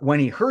 but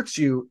when he hurts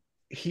you,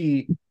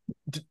 he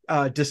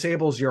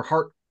disables your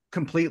heart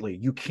completely.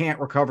 You can't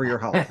recover your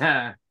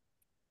health.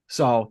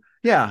 So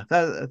yeah,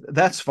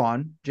 that's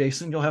fun.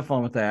 Jason, you'll have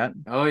fun with that.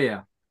 Oh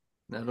yeah,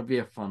 that'll be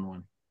a fun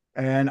one.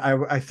 And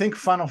I think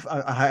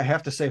I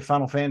have to say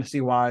Final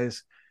Fantasy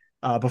wise,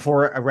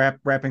 before I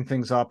wrapping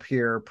things up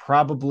here,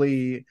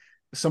 probably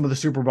some of the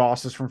super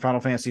bosses from Final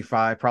Fantasy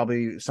V,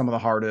 probably some of the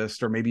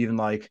hardest, or maybe even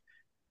like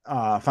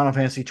Final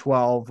Fantasy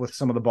 12 with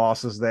some of the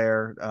bosses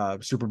there,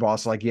 super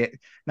boss like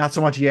not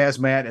so much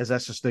Yasmat, as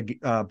that's just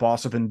the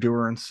boss of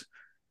endurance.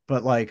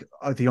 but like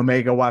the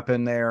Omega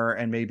weapon there,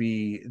 and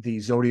maybe the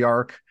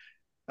Zodiark.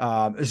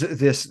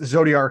 This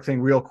Zodiark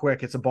thing, real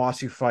quick, it's a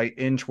boss you fight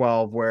in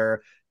 12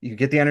 where you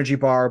get the energy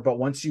bar, but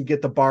once you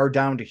get the bar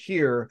down to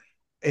here,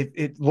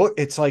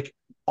 it's like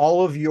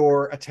all of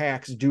your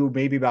attacks do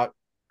maybe about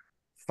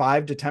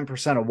 5 to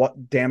 10% of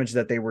what damage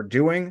that they were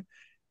doing,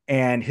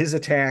 and his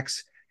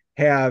attacks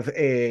have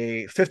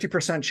a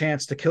 50%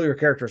 chance to kill your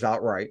characters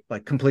outright,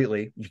 like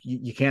completely.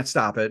 You can't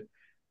stop it,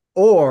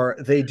 or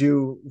they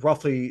do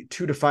roughly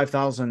 2 to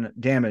 5,000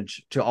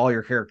 damage to all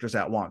your characters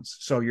at once.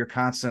 So you're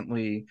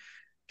constantly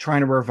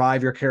trying to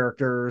revive your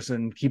characters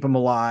and keep them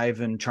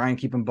alive and try and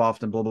keep them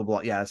buffed and blah, blah,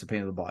 blah. Yeah, it's a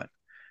pain in the butt.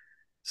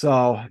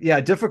 So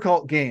yeah,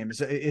 difficult games.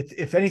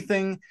 If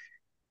anything,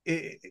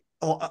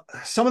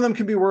 some of them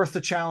can be worth the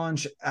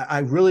challenge. I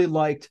really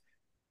liked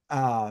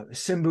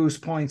Simbu's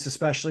points,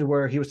 especially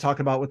where he was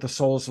talking about with the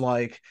Souls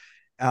like,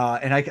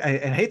 and I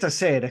hate to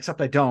say it, except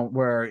I don't,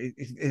 where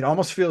it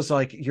almost feels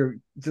like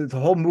the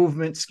whole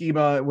movement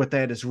schema with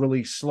that is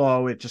really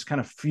slow. It just kind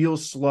of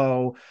feels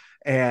slow.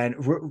 And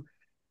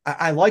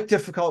I like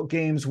difficult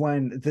games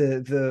when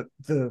the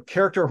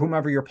character,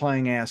 whomever you're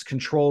playing as,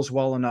 controls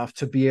well enough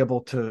to be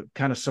able to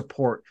kind of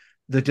support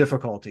the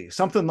difficulty.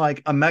 Something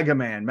like a Mega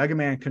Man. Mega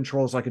Man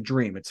controls like a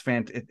dream.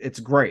 It's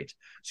great.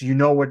 So you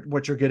know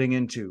what you're getting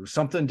into.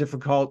 Something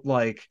difficult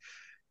like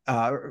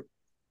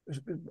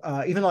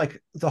even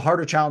like the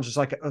harder challenges,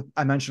 like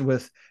I mentioned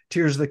with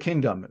Tears of the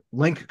Kingdom,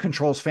 Link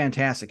controls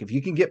fantastic. If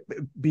you can get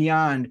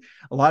beyond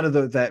a lot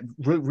of that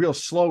real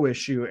slow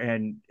issue,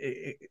 and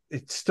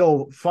it's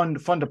still fun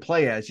to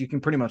play as, you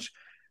can pretty much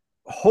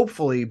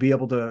hopefully be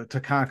able to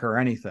conquer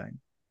anything.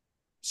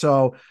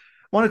 So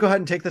I want to go ahead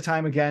and take the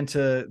time again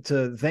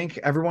to thank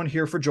everyone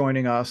here for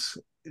joining us,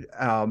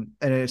 and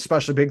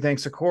especially big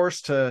thanks, of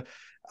course, to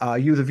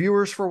you, the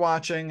viewers, for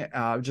watching.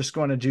 Just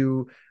going to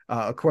do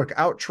a quick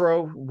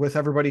outro with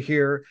everybody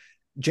here.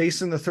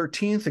 Jason the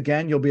 13th,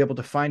 again, you'll be able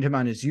to find him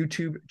on his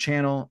YouTube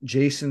channel,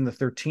 Jason the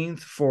 13th,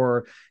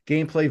 for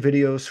gameplay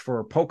videos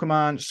for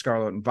Pokemon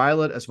Scarlet and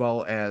Violet, as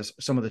well as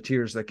some of the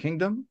Tears of the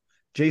Kingdom.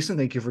 Jason,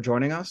 thank you for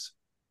joining us.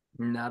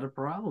 Not a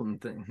problem.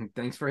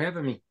 Thanks for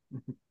having me.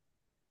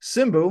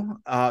 Simbu,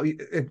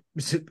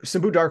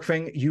 Simbu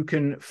Darkfang, you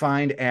can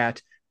find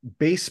at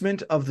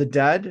Basement of the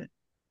Dead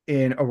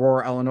in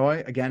Aurora,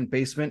 Illinois. Again,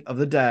 Basement of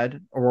the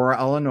Dead, Aurora,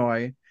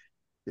 Illinois.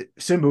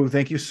 Simbu,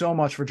 thank you so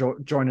much for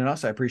joining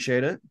us. I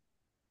appreciate it.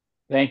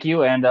 Thank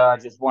you. And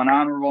just one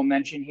honorable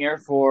mention here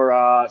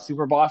for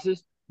super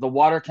bosses, the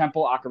Water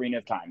Temple Ocarina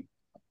of Time.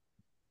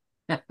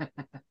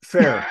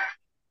 Fair.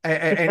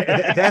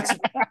 And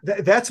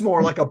that's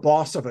more like a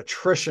boss of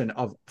attrition,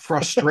 of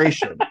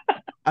frustration.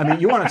 I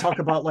mean, you want to talk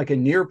about like a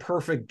near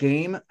perfect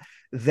game?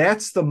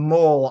 That's the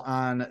mole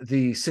on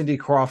the Cindy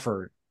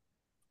Crawford,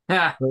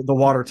 the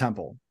Water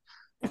Temple.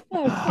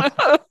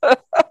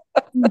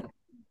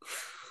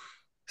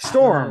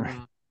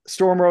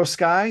 Storm Rose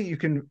Sky. You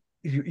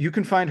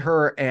can find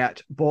her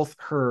at both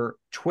her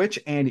Twitch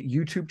and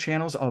YouTube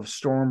channels of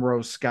Storm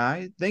Rose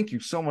Sky. Thank you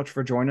so much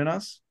for joining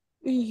us.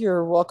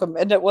 You're welcome.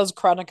 And it was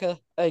Chronica.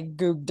 I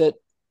googled it.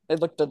 I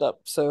looked it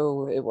up.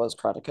 So it was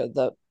Chronica,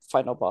 the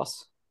final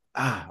boss.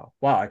 Ah,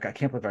 wow. I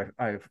can't believe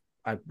I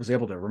was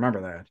able to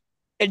remember that.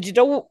 And you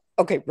know,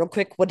 okay, real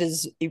quick, what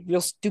is a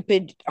real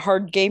stupid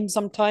hard game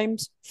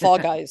sometimes? Fall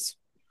Guys.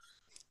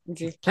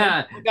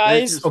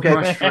 Guys, okay.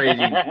 Frustrating.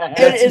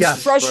 It is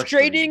yes,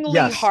 frustratingly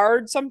yes.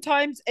 hard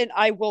sometimes, and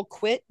I will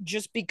quit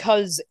just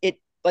because it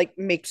like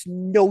makes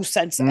no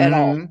sense at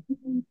all.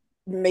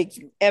 Makes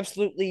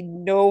absolutely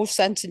no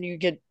sense, and you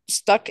get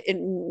stuck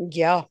in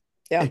yes.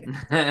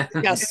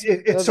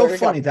 It's so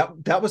funny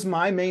that was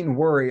my main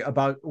worry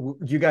about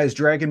you guys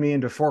dragging me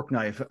into Fork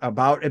Knife,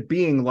 about it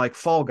being like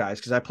Fall Guys,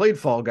 because I played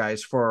Fall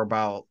Guys for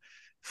about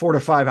 4 to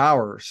 5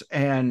 hours,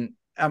 and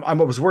I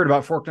was worried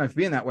about Fork Knife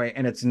being that way,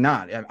 and it's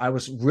not. I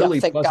was really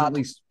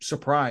pleasantly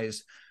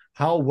surprised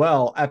how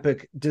well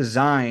Epic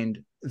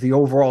designed the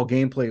overall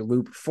gameplay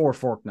loop for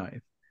Fork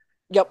Knife.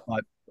 Yep.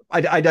 But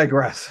I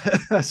digress.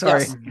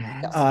 Sorry.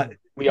 Yes.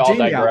 We all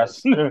Jamie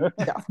digress.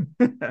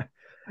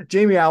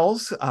 Jamie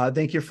Owls,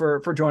 thank you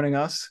for joining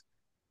us.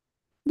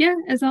 Yeah,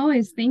 as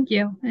always, thank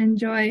you. I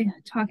enjoy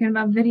talking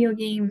about video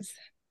games.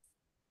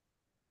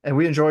 And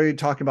we enjoy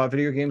talking about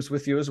video games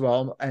with you as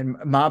well. And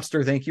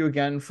Mobster, thank you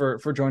again for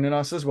joining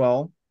us as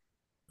well.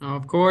 Oh,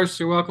 of course,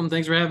 you're welcome.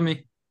 Thanks for having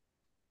me.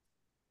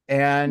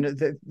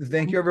 And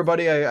thank you,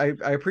 everybody. I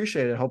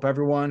appreciate it. Hope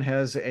everyone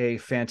has a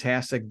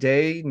fantastic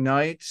day,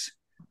 night,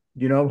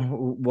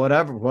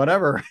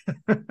 whatever.